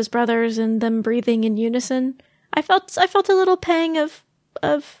with all of his brothers and them breathing in unison. I felt a little pang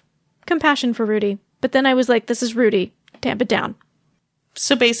of compassion for Rudy. But then I was like, this is Rudy. Tamp it down.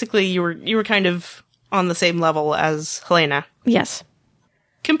 So basically you were kind of on the same level as Helena. Yes.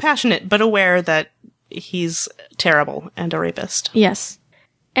 Compassionate, but aware that he's terrible and a rapist. Yes.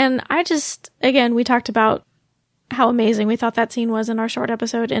 And I just, again, we talked about how amazing we thought that scene was in our short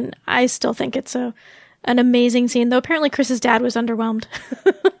episode, and I still think it's an amazing scene, though apparently Chris's dad was underwhelmed.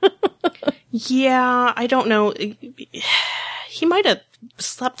 Yeah, I don't know. He might have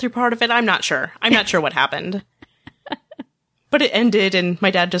slept through part of it. I'm not sure. I'm not sure what happened. But it ended, and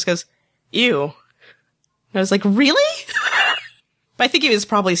my dad just goes, ew. And I was like, really? But I think he was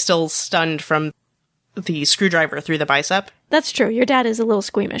probably still stunned from the screwdriver through the bicep. That's true. Your dad is a little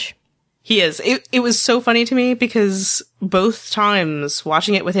squeamish. He is. It was so funny to me because both times,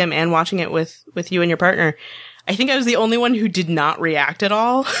 watching it with him and watching it with you and your partner, I think I was the only one who did not react at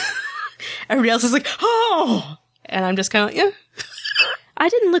all. Everybody else is like, oh! And I'm just kind of like, yeah. I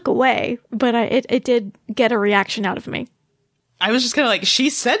didn't look away, but it did get a reaction out of me. I was just kind of like, she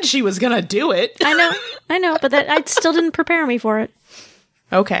said she was going to do it. I know, but that I still didn't prepare me for it.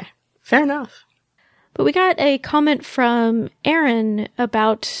 Okay. Fair enough. But we got a comment from Erin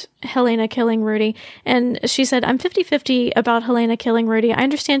about Helena killing Rudy, and she said, I'm 50-50 about Helena killing Rudy. I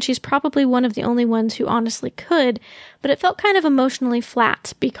understand she's probably one of the only ones who honestly could, but it felt kind of emotionally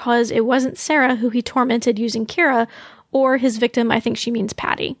flat because it wasn't Sarah who he tormented using Kira, or his victim, I think she means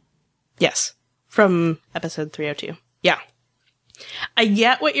Patty. Yes. From episode 302. Yeah. I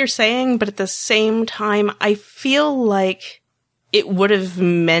get what you're saying, but at the same time, I feel like it would have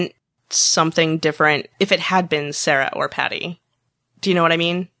meant something different if it had been Sarah or Patty. Do you know what I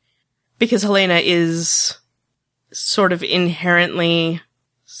mean? Because Helena is sort of inherently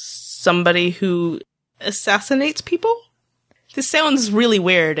somebody who assassinates people? This sounds really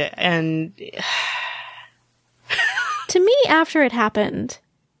weird, and... To me, after it happened,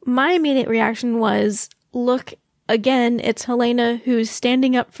 my immediate reaction was, look, again, it's Helena who's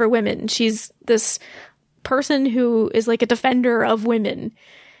standing up for women. She's this person who is like a defender of women.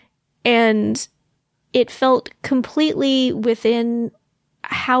 And it felt completely within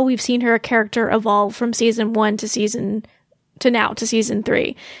how we've seen her character evolve from season 1 to season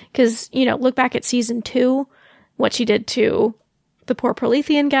 3. Because, you know, look back at season 2, what she did to the poor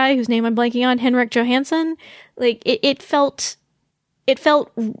Prolethean guy whose name I'm blanking on, Henrik Johansson. Like, it felt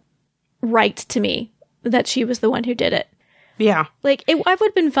right to me that she was the one who did it. Yeah. Like, I would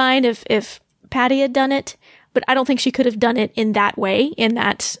have been fine if Patty had done it, but I don't think she could have done it in that way, in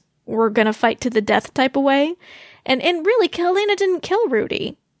that we're gonna fight to the death type of way. And really, Helena didn't kill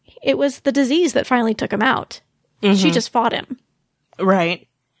Rudy. It was the disease that finally took him out. Mm-hmm. She just fought him. Right.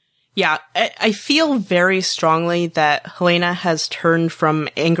 Yeah, I feel very strongly that Helena has turned from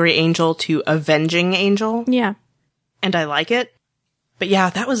angry angel to avenging angel. Yeah. And I like it. But yeah,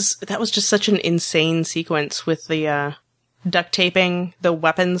 that was just such an insane sequence with the duct taping the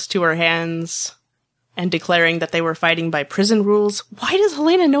weapons to her hands and declaring that they were fighting by prison rules. Why does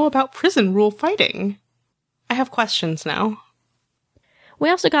Helena know about prison rule fighting? I have questions now. We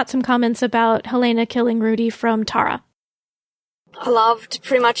also got some comments about Helena killing Rudy from Tara. I loved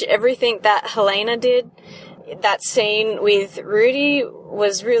pretty much everything that Helena did. That scene with Rudy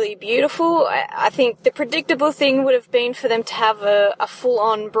was really beautiful. I think the predictable thing would have been for them to have a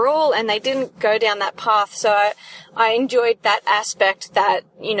full-on brawl, and they didn't go down that path. So I enjoyed that aspect that,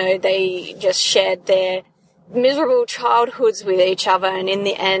 you know, they just shared their miserable childhoods with each other, and in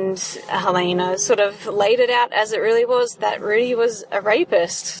the end, Helena sort of laid it out as it really was, that Rudy was a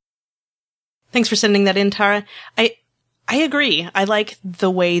rapist. Thanks for sending that in, Tara. I agree. I like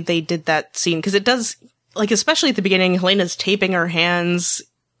the way they did that scene, because it does, like, especially at the beginning, Helena's taping her hands.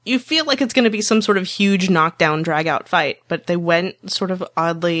 You feel like it's going to be some sort of huge knockdown, drag-out fight, but they went sort of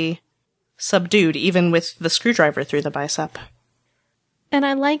oddly subdued, even with the screwdriver through the bicep. And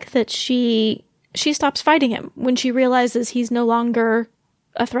I like that she stops fighting him when she realizes he's no longer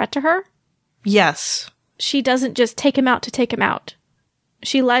a threat to her. Yes. She doesn't just take him out to take him out.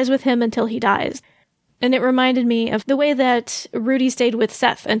 She lies with him until he dies. And it reminded me of the way that Rudy stayed with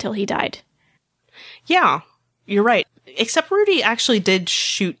Seth until he died. Yeah, you're right. Except Rudy actually did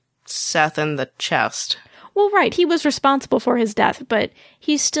shoot Seth in the chest. Well, right. He was responsible for his death, but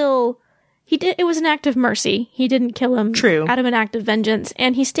it was an act of mercy. He didn't kill him True. Out of an act of vengeance,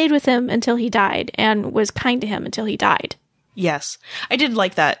 and he stayed with him until he died and was kind to him until he died. Yes. I did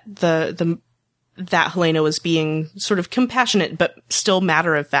like that that Helena was being sort of compassionate but still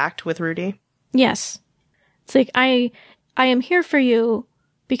matter of fact with Rudy. Yes. It's like, I am here for you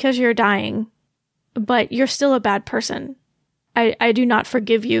because you're dying, but you're still a bad person. I do not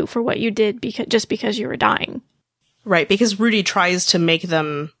forgive you for what you did just because you were dying. Right, because Rudy tries to put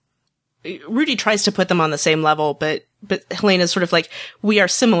them on the same level, but Helena's sort of like, we are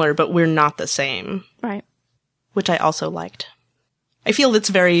similar, but we're not the same. Right. Which I also liked. I feel it's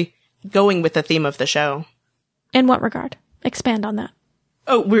very going with the theme of the show. In what regard? Expand on that.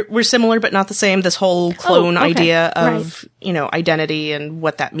 Oh, we're similar but not the same. This whole clone idea of, right, you know, identity and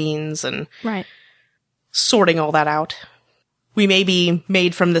what that means, and right, sorting all that out. We may be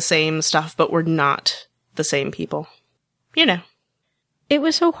made from the same stuff, but we're not the same people. You know. It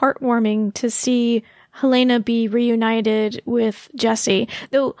was so heartwarming to see Helena be reunited with Jesse.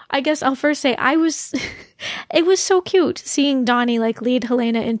 Though, I guess I'll first say it was so cute seeing Donnie, like, lead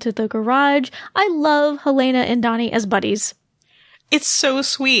Helena into the garage. I love Helena and Donnie as buddies. It's so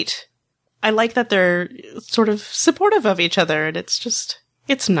sweet. I like that they're sort of supportive of each other, and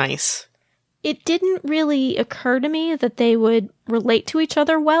it's nice. It didn't really occur to me that they would relate to each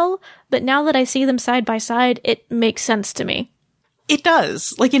other well, but now that I see them side by side, it makes sense to me. It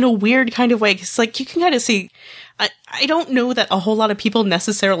does, like, in a weird kind of way, because, like, you can kind of see, I don't know that a whole lot of people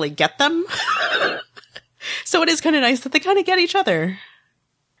necessarily get them. So it is kind of nice that they kind of get each other.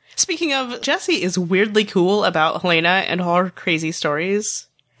 Speaking of, Jessie is weirdly cool about Helena and all her crazy stories.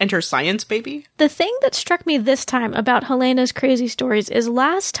 And her science baby. The thing that struck me this time about Helena's crazy stories is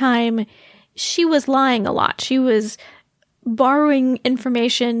last time she was lying a lot. She was borrowing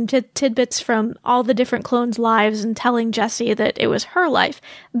information, tidbits from all the different clones' lives and telling Jessie that it was her life.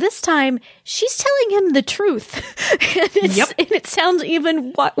 This time, she's telling him the truth. And it sounds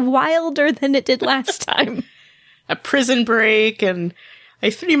even wilder than it did last time. A prison break, and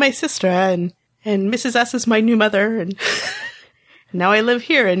I threw my sister, and Mrs. S is my new mother, and now I live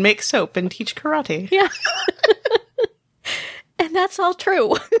here and make soap and teach karate. Yeah. And that's all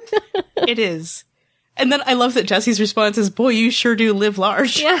true. It is. And then I love that Jesse's response is, boy, you sure do live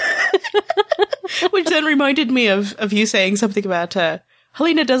large. Yeah. Which then reminded me of you saying something about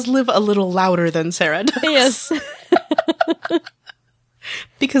Helena does live a little louder than Sarah does. Yes.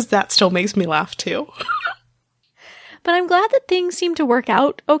 Because that still makes me laugh too. But I'm glad that things seem to work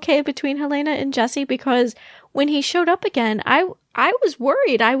out okay between Helena and Jesse, because when he showed up again, I was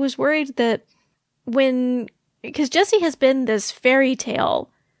worried. I was worried that because Jesse has been this fairy tale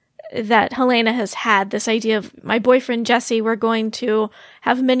that Helena has had, this idea of my boyfriend Jesse, we're going to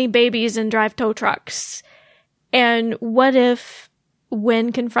have many babies and drive tow trucks. And what if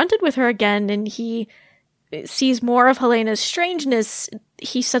when confronted with her again and he sees more of Helena's strangeness,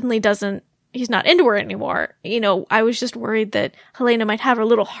 he suddenly he's not into her anymore. I was just worried that Helena might have her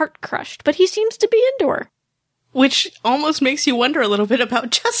little heart crushed, but he seems to be into her. Which almost makes you wonder a little bit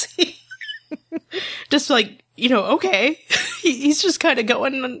about Jesse. Just like, okay. He's just kind of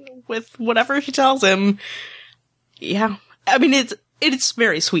going with whatever she tells him. Yeah. I mean, it's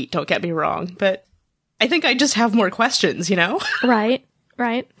very sweet, don't get me wrong, but I think I just have more questions, Right.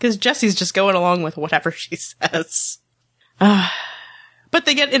 Because Jesse's just going along with whatever she says. But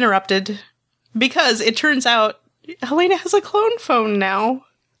they get interrupted because it turns out Helena has a clone phone now.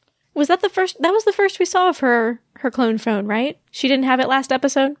 Was that that was the first we saw of her clone phone, right? She didn't have it last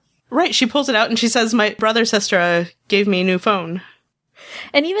episode? Right, she pulls it out and she says, my brother sister gave me a new phone.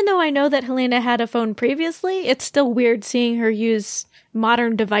 And even though I know that Helena had a phone previously, it's still weird seeing her use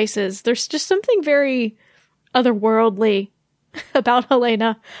modern devices. There's just something very otherworldly about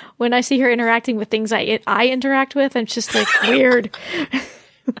Helena when I see her interacting with things I interact with. I'm just like, weird.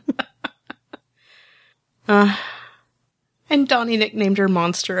 And Donnie nicknamed her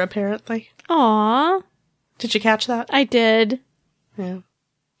Monster, apparently. Aww. Did you catch that? I did. Yeah.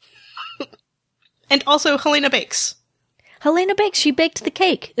 And also, Helena bakes. Helena bakes. She baked the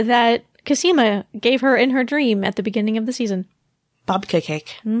cake that Cosima gave her in her dream at the beginning of the season. Babka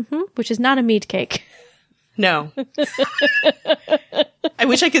cake. Mm-hmm. Which is not a meat cake. No. I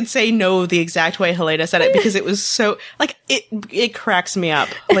wish I could say no the exact way Helena said it, because it was so, it cracks me up,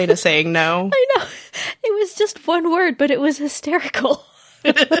 Helena saying no. I know. It was just one word, but it was hysterical.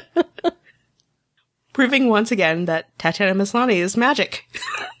 Proving once again that Tatiana Maslany is magic.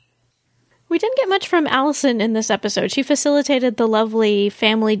 We didn't get much from Allison in this episode. She facilitated the lovely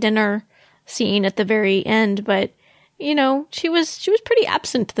family dinner scene at the very end, but, she was pretty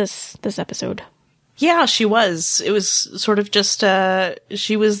absent this episode. Yeah, she was. It was sort of just,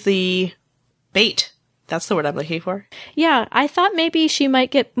 she was the bait. That's the word I'm looking for. Yeah, I thought maybe she might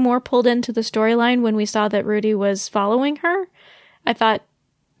get more pulled into the storyline when we saw that Rudy was following her. I thought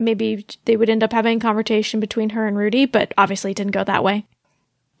maybe they would end up having a conversation between her and Rudy, but obviously it didn't go that way.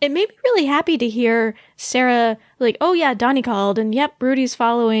 It made me really happy to hear Sarah like, oh yeah, Donnie called, and yep, Rudy's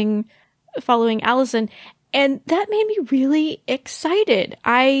following Allison. And that made me really excited.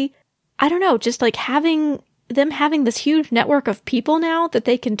 I don't know, just like having this huge network of people now that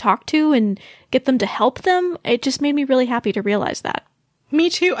they can talk to and get them to help them, it just made me really happy to realize that. Me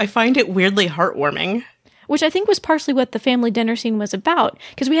too. I find it weirdly heartwarming. Which I think was partially what the family dinner scene was about,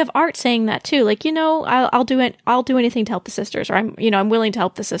 because we have Art saying that too, like, I'll do anything to help the sisters, or I'm willing to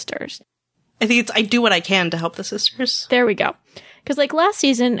help the sisters. I think I do what I can to help the sisters. There we go. Because like last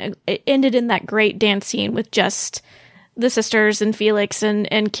season, it ended in that great dance scene with just the sisters and Felix and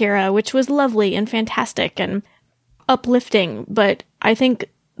Kira, which was lovely and fantastic and uplifting. But I think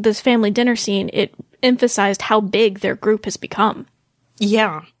this family dinner scene, it emphasized how big their group has become.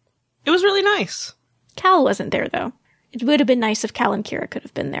 Yeah. It was really nice. Cal wasn't there, though. It would have been nice if Cal and Kira could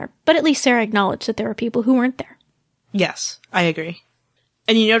have been there. But at least Sarah acknowledged that there were people who weren't there. Yes, I agree.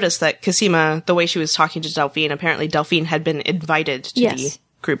 And you notice that Cosima, the way she was talking to Delphine, apparently Delphine had been invited to the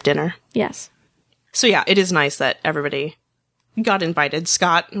group dinner. Yes. So yeah, it is nice that everybody got invited.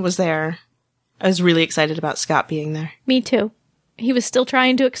 Scott was there. I was really excited about Scott being there. Me too. He was still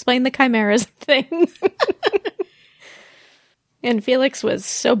trying to explain the chimeras thing. And Felix was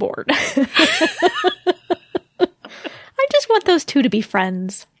so bored. I just want those two to be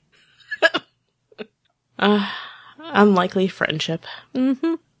friends. Unlikely friendship.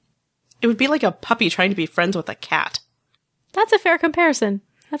 Mm-hmm. It would be like a puppy trying to be friends with a cat. That's a fair comparison.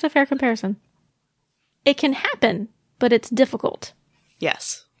 It can happen, but it's difficult.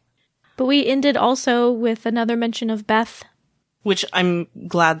 Yes. But we ended also with another mention of Beth. Which I'm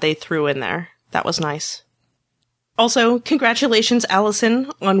glad they threw in there. That was nice. Also, congratulations,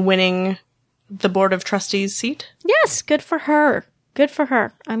 Allison, on winning the Board of Trustees seat. Yes, good for her. Good for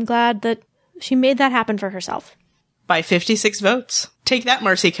her. I'm glad that she made that happen for herself. By 56 votes. Take that,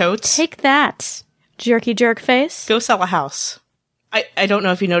 Marcy Coates. Take that, jerky jerk face. Go sell a house. I don't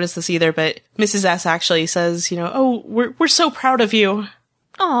know if you noticed this either, but Mrs. S actually says, oh, we're so proud of you.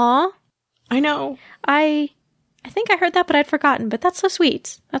 Aw. I know. I think I heard that, but I'd forgotten. But that's so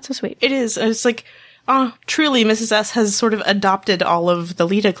sweet. That's so sweet. It is. It's like, truly, Mrs. S has sort of adopted all of the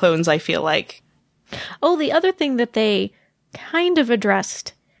Lita clones, I feel like. Oh, the other thing that they kind of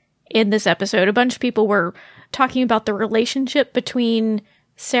addressed in this episode, a bunch of people were talking about the relationship between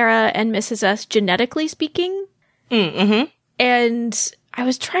Sarah and Mrs. S, genetically speaking. Mm-hmm. And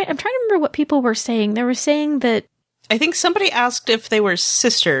I'm trying to remember what people were saying. They were saying that... I think somebody asked if they were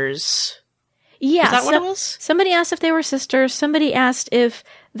sisters. Yeah. Is that what it was? Somebody asked if they were sisters. Somebody asked if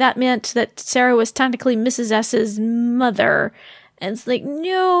that meant that Sarah was technically Mrs. S's mother. And it's like,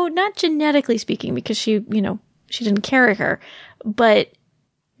 no, not genetically speaking, because she, she didn't carry her. But...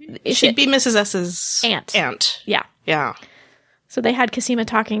 She'd be Mrs. S's aunt. Yeah. Yeah. So they had Cosima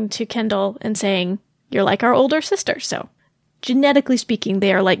talking to Kendall and saying, you're like our older sister. So genetically speaking,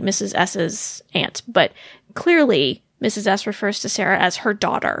 they are like Mrs. S's aunt. But clearly, Mrs. S refers to Sarah as her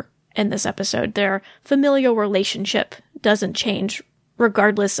daughter in this episode. Their familial relationship doesn't change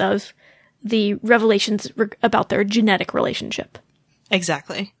regardless of the revelations about their genetic relationship.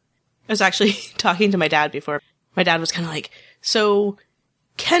 Exactly. I was actually talking to my dad before. My dad was kind of like, so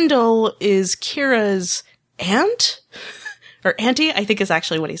Kendall is Kira's aunt? Or auntie, I think is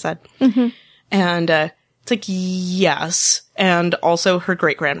actually what he said. Mm-hmm. And it's like, yes. And also her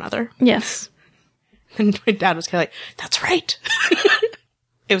great-grandmother. Yes. And my dad was kind of like, that's right.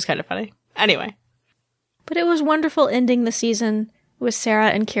 It was kind of funny. Anyway. But it was wonderful ending the season with Sarah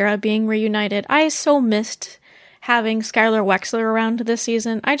and Kira being reunited. I so missed having Skylar Wexler around this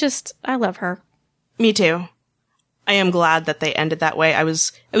season. I love her. Me too. I am glad that they ended that way. I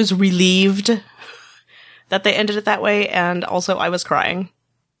was relieved that they ended it that way, and also I was crying.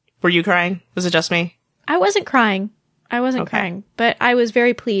 Were you crying? Was it just me? I wasn't crying. Crying, but I was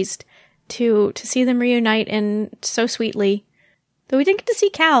very pleased to see them reunite and so sweetly. Though we didn't get to see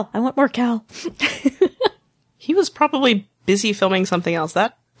Cal. I want more Cal. He was probably busy filming something else.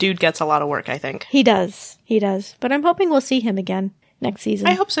 That dude gets a lot of work, I think. He does. But I'm hoping we'll see him again next season.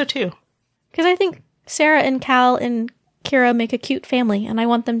 I hope so too. Because I think Sarah and Cal and Kira make a cute family, and I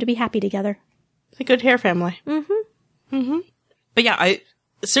want them to be happy together. A good hair family. Mm-hmm. Mm-hmm. But yeah, I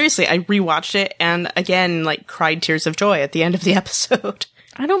rewatched it and again, cried tears of joy at the end of the episode.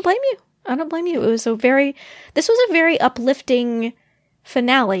 I don't blame you. This was a very uplifting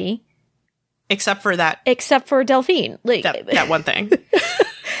finale. Except for Delphine. That one thing.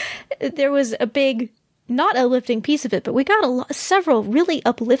 There was a big, not uplifting piece of it, but we got several really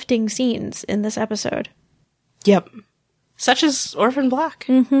uplifting scenes in this episode. Yep. Such as Orphan Black.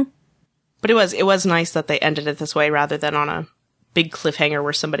 Mm-hmm. But it was nice that they ended it this way rather than on a big cliffhanger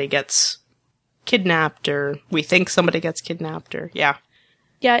where somebody gets kidnapped or we think somebody gets kidnapped or, yeah.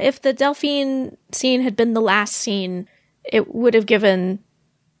 Yeah, if the Delphine scene had been the last scene, it would have given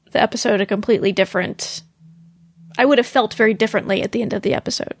the episode a completely different... I would have felt very differently at the end of the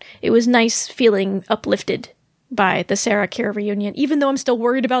episode. It was nice feeling uplifted by the Sarah-Kira reunion, even though I'm still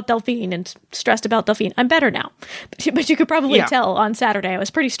worried about Delphine and stressed about Delphine. I'm better now. But you could probably tell on Saturday I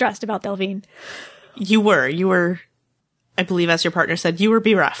was pretty stressed about Delphine. You were, I believe as your partner said, you were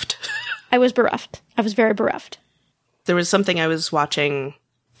bereft. I was bereft. I was very bereft. There was something I was watching,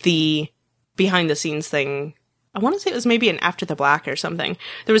 the behind-the-scenes thing. I want to say it was maybe an After the Black or something.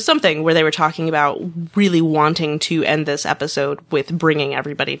 There was something where they were talking about really wanting to end this episode with bringing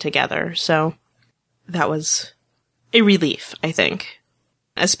everybody together. So that was a relief, I think.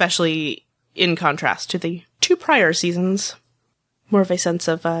 Especially in contrast to the 2 prior seasons. More of a sense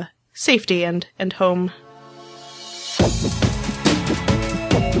of safety and home.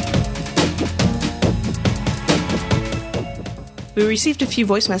 We received a few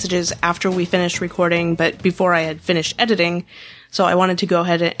voice messages after we finished recording, but before I had finished editing, so I wanted to go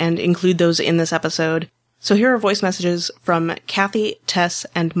ahead and include those in this episode. So here are voice messages from Kathy, Tess,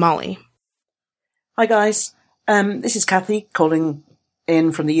 and Molly. Hi guys, this is Kathy calling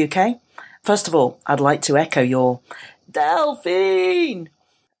in from the UK. First of all, I'd like to echo your Delphine!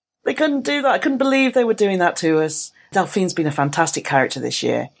 They couldn't do that. I couldn't believe they were doing that to us. Delphine's been a fantastic character this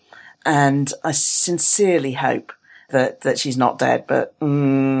year, and I sincerely hope that she's not dead, but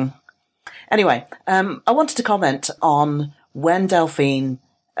anyway, I wanted to comment on when Delphine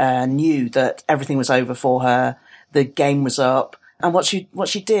knew that everything was over for her, the game was up, and what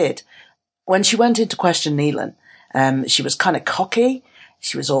she did. When she went in to question Neelan, she was kind of cocky.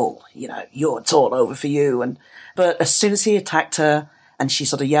 She was all, it's all over for you. But as soon as he attacked her and she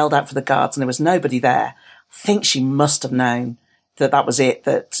sort of yelled out for the guards and there was nobody there, I think she must have known that was it,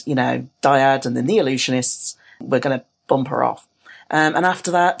 that, Dyad and the Neolutionists were going to bump her off. And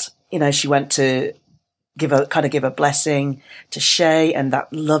after that, she went to give a blessing to Shay, and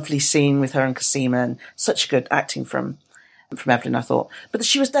that lovely scene with her and Cosima, and such good acting from Evelyn, I thought. But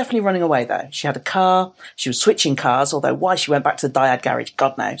she was definitely running away, though. She had a car. She was switching cars, although why she went back to the Dyad garage,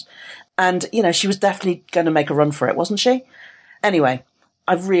 God knows. And, she was definitely going to make a run for it, wasn't she? Anyway,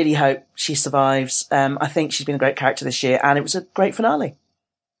 I really hope she survives. I think she's been a great character this year, and it was a great finale.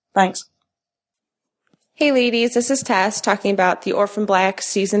 Thanks. Hey ladies, this is Tess talking about the Orphan Black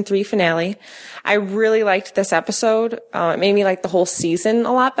Season 3 finale. I really liked this episode. It made me like the whole season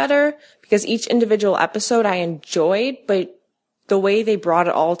a lot better because each individual episode I enjoyed, but the way they brought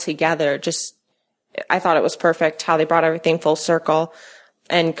it all together, I thought it was perfect how they brought everything full circle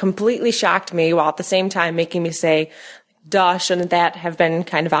and completely shocked me while at the same time making me say, duh, shouldn't that have been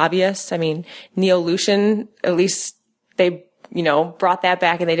kind of obvious? I mean, Neolution, at least they brought that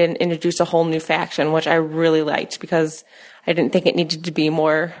back and they didn't introduce a whole new faction, which I really liked because I didn't think it needed to be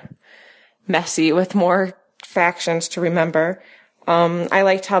more messy with more factions to remember. I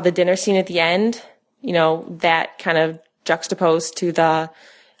liked how the dinner scene at the end, that kind of juxtaposed to the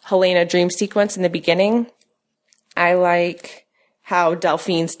Helena dream sequence in the beginning. I like how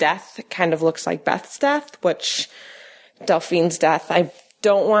Delphine's death kind of looks like Beth's death, which Delphine's death, I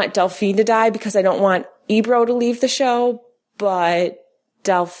don't want Delphine to die because I don't want Ebro to leave the show, but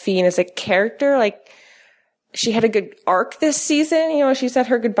Delphine as a character, she had a good arc this season. She said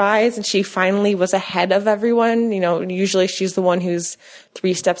her goodbyes and she finally was ahead of everyone. Usually she's the one who's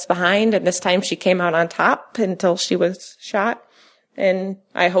 3 steps behind, and this time she came out on top until she was shot. And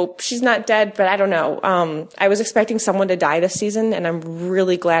I hope she's not dead, but I don't know. I was expecting someone to die this season, and I'm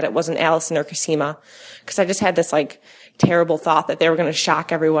really glad it wasn't Allison or Cosima, because I just had this terrible thought that they were going to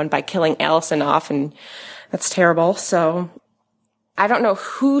shock everyone by killing Allison off, and that's terrible. So I don't know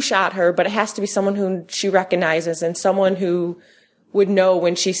who shot her, but it has to be someone who she recognizes and someone who would know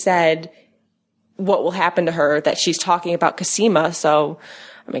when she said what will happen to her that she's talking about Cosima. So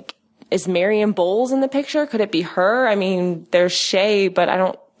I'm like, is Marion Bowles in the picture? Could it be her? I mean, there's Shay, but I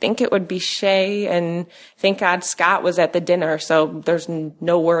don't think it would be Shay. And thank God Scott was at the dinner, so there's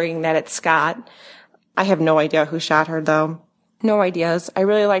no worrying that it's Scott. I have no idea who shot her, though. No ideas. I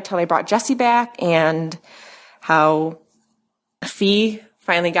really liked how they brought Jesse back and how Fee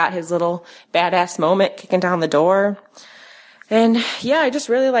finally got his little badass moment kicking down the door. And yeah, I just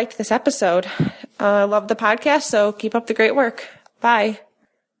really liked this episode. I love the podcast, so keep up the great work. Bye.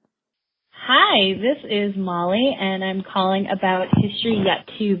 Hi, this is Molly, and I'm calling about History Yet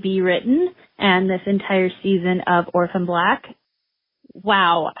to Be Written and this entire season of Orphan Black.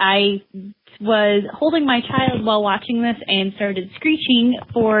 Wow, I was holding my child while watching this and started screeching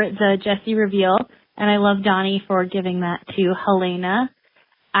for the Jesse reveal, and I love Donnie for giving that to Helena.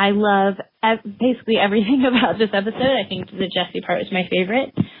 I love basically everything about this episode. I think the Jesse part was my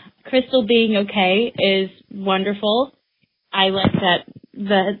favorite. Crystal being okay is wonderful. I like that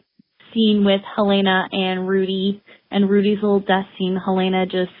the scene with Helena and Rudy's little death scene, Helena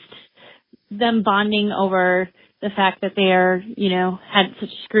just them bonding over the fact that they are, had such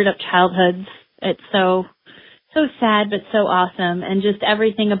screwed up childhoods. It's so sad, but so awesome. And just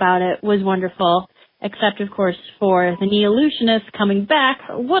everything about it was wonderful, except of course for the Neolutionists coming back.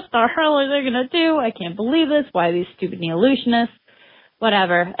 What the hell are they going to do? I can't believe this. Why these stupid Neolutionists?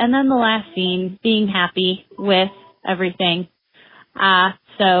 Whatever. And then the last scene, being happy with everything.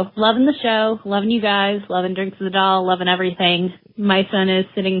 So loving the show, loving you guys, loving Drinks of the Doll, loving everything. My son is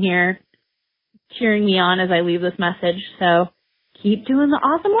sitting here cheering me on as I leave this message. So keep doing the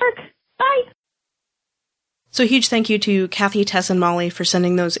awesome work. Bye. So a huge thank you to Kathy, Tess, and Molly for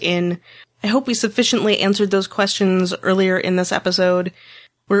sending those in. I hope we sufficiently answered those questions earlier in this episode.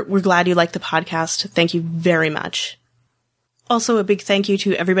 We're glad you liked the podcast. Thank you very much. Also, a big thank you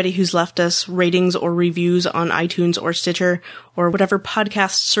to everybody who's left us ratings or reviews on iTunes or Stitcher or whatever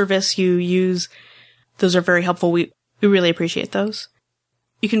podcast service you use. Those are very helpful. We really appreciate those.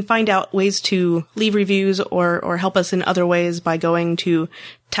 You can find out ways to leave reviews or help us in other ways by going to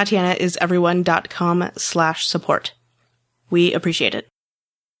TatianaIsEveryone.com/support. We appreciate it.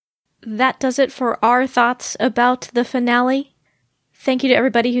 That does it for our thoughts about the finale. Thank you to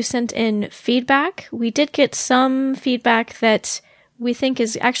everybody who sent in feedback. We did get some feedback that we think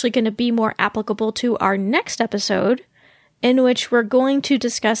is actually going to be more applicable to our next episode, in which we're going to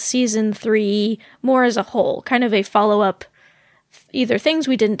discuss Season 3 more as a whole, kind of a follow-up, either things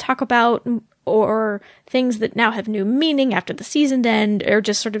we didn't talk about or things that now have new meaning after the season end, or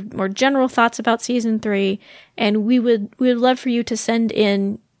just sort of more general thoughts about Season 3, and we would love for you to send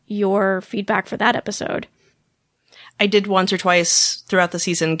in your feedback for that episode. I did once or twice throughout the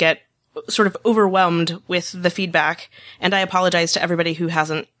season get sort of overwhelmed with the feedback, and I apologize to everybody who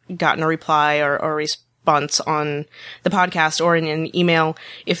hasn't gotten a reply or response on the podcast or in an email.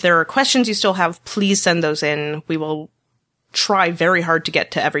 If there are questions you still have, please send those in. We will try very hard to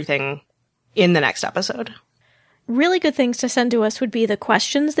get to everything in the next episode. Really good things to send to us would be the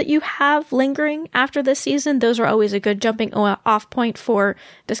questions that you have lingering after this season. Those are always a good jumping off point for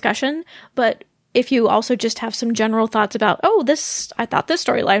discussion. But if you also just have some general thoughts about, I thought this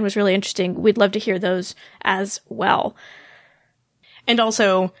storyline was really interesting, we'd love to hear those as well. And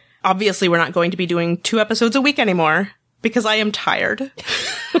also, obviously, we're not going to be doing 2 episodes a week anymore because I am tired.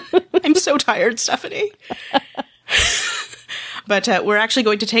 I'm so tired, Stephanie. But we're actually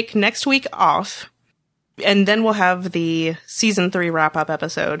going to take next week off, and then we'll have the season 3 wrap-up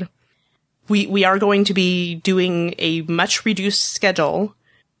episode. We are going to be doing a much reduced schedule.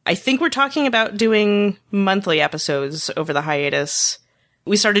 I think we're talking about doing monthly episodes over the hiatus.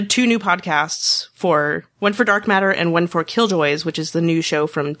 We started 2 new podcasts, one for Dark Matter and one for Killjoys, which is the new show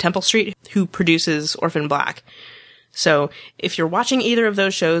from Temple Street, who produces Orphan Black. So if you're watching either of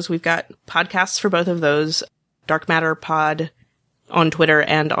those shows, we've got podcasts for both of those. Dark Matter Pod on Twitter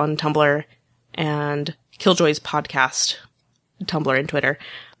and on Tumblr, and Killjoys Podcast, Tumblr and Twitter.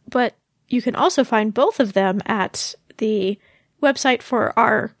 But you can also find both of them at the website for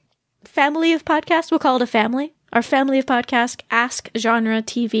our family of podcasts. We'll call it a family. Our family of podcasts,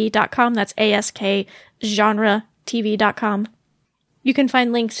 askgenretv.com. That's ASK genretv.com. You can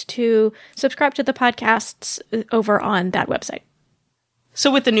find links to subscribe to the podcasts over on that website.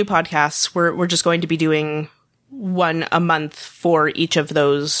 So with the new podcasts, we're just going to be doing 1 a month for each of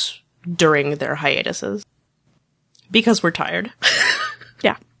those during their hiatuses. Because we're tired.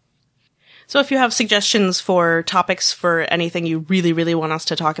 Yeah. So if you have suggestions for topics for anything you really, really want us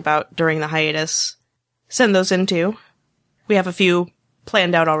to talk about during the hiatus, send those in too. We have a few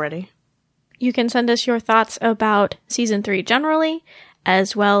planned out already. You can send us your thoughts about Season 3 generally,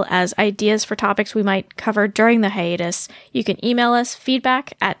 as well as ideas for topics we might cover during the hiatus. You can email us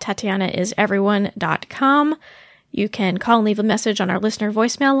feedback@tatianaiseveryone.com. You can call and leave a message on our listener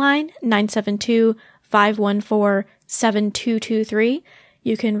voicemail line, 972-514-7223.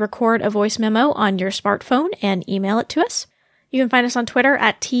 You can record a voice memo on your smartphone and email it to us. You can find us on Twitter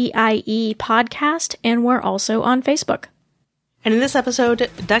 @TIE Podcast, and we're also on Facebook. And in this episode,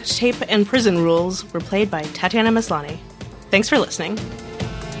 Duct Tape and Prison Rules were played by Tatiana Maslany. Thanks for listening.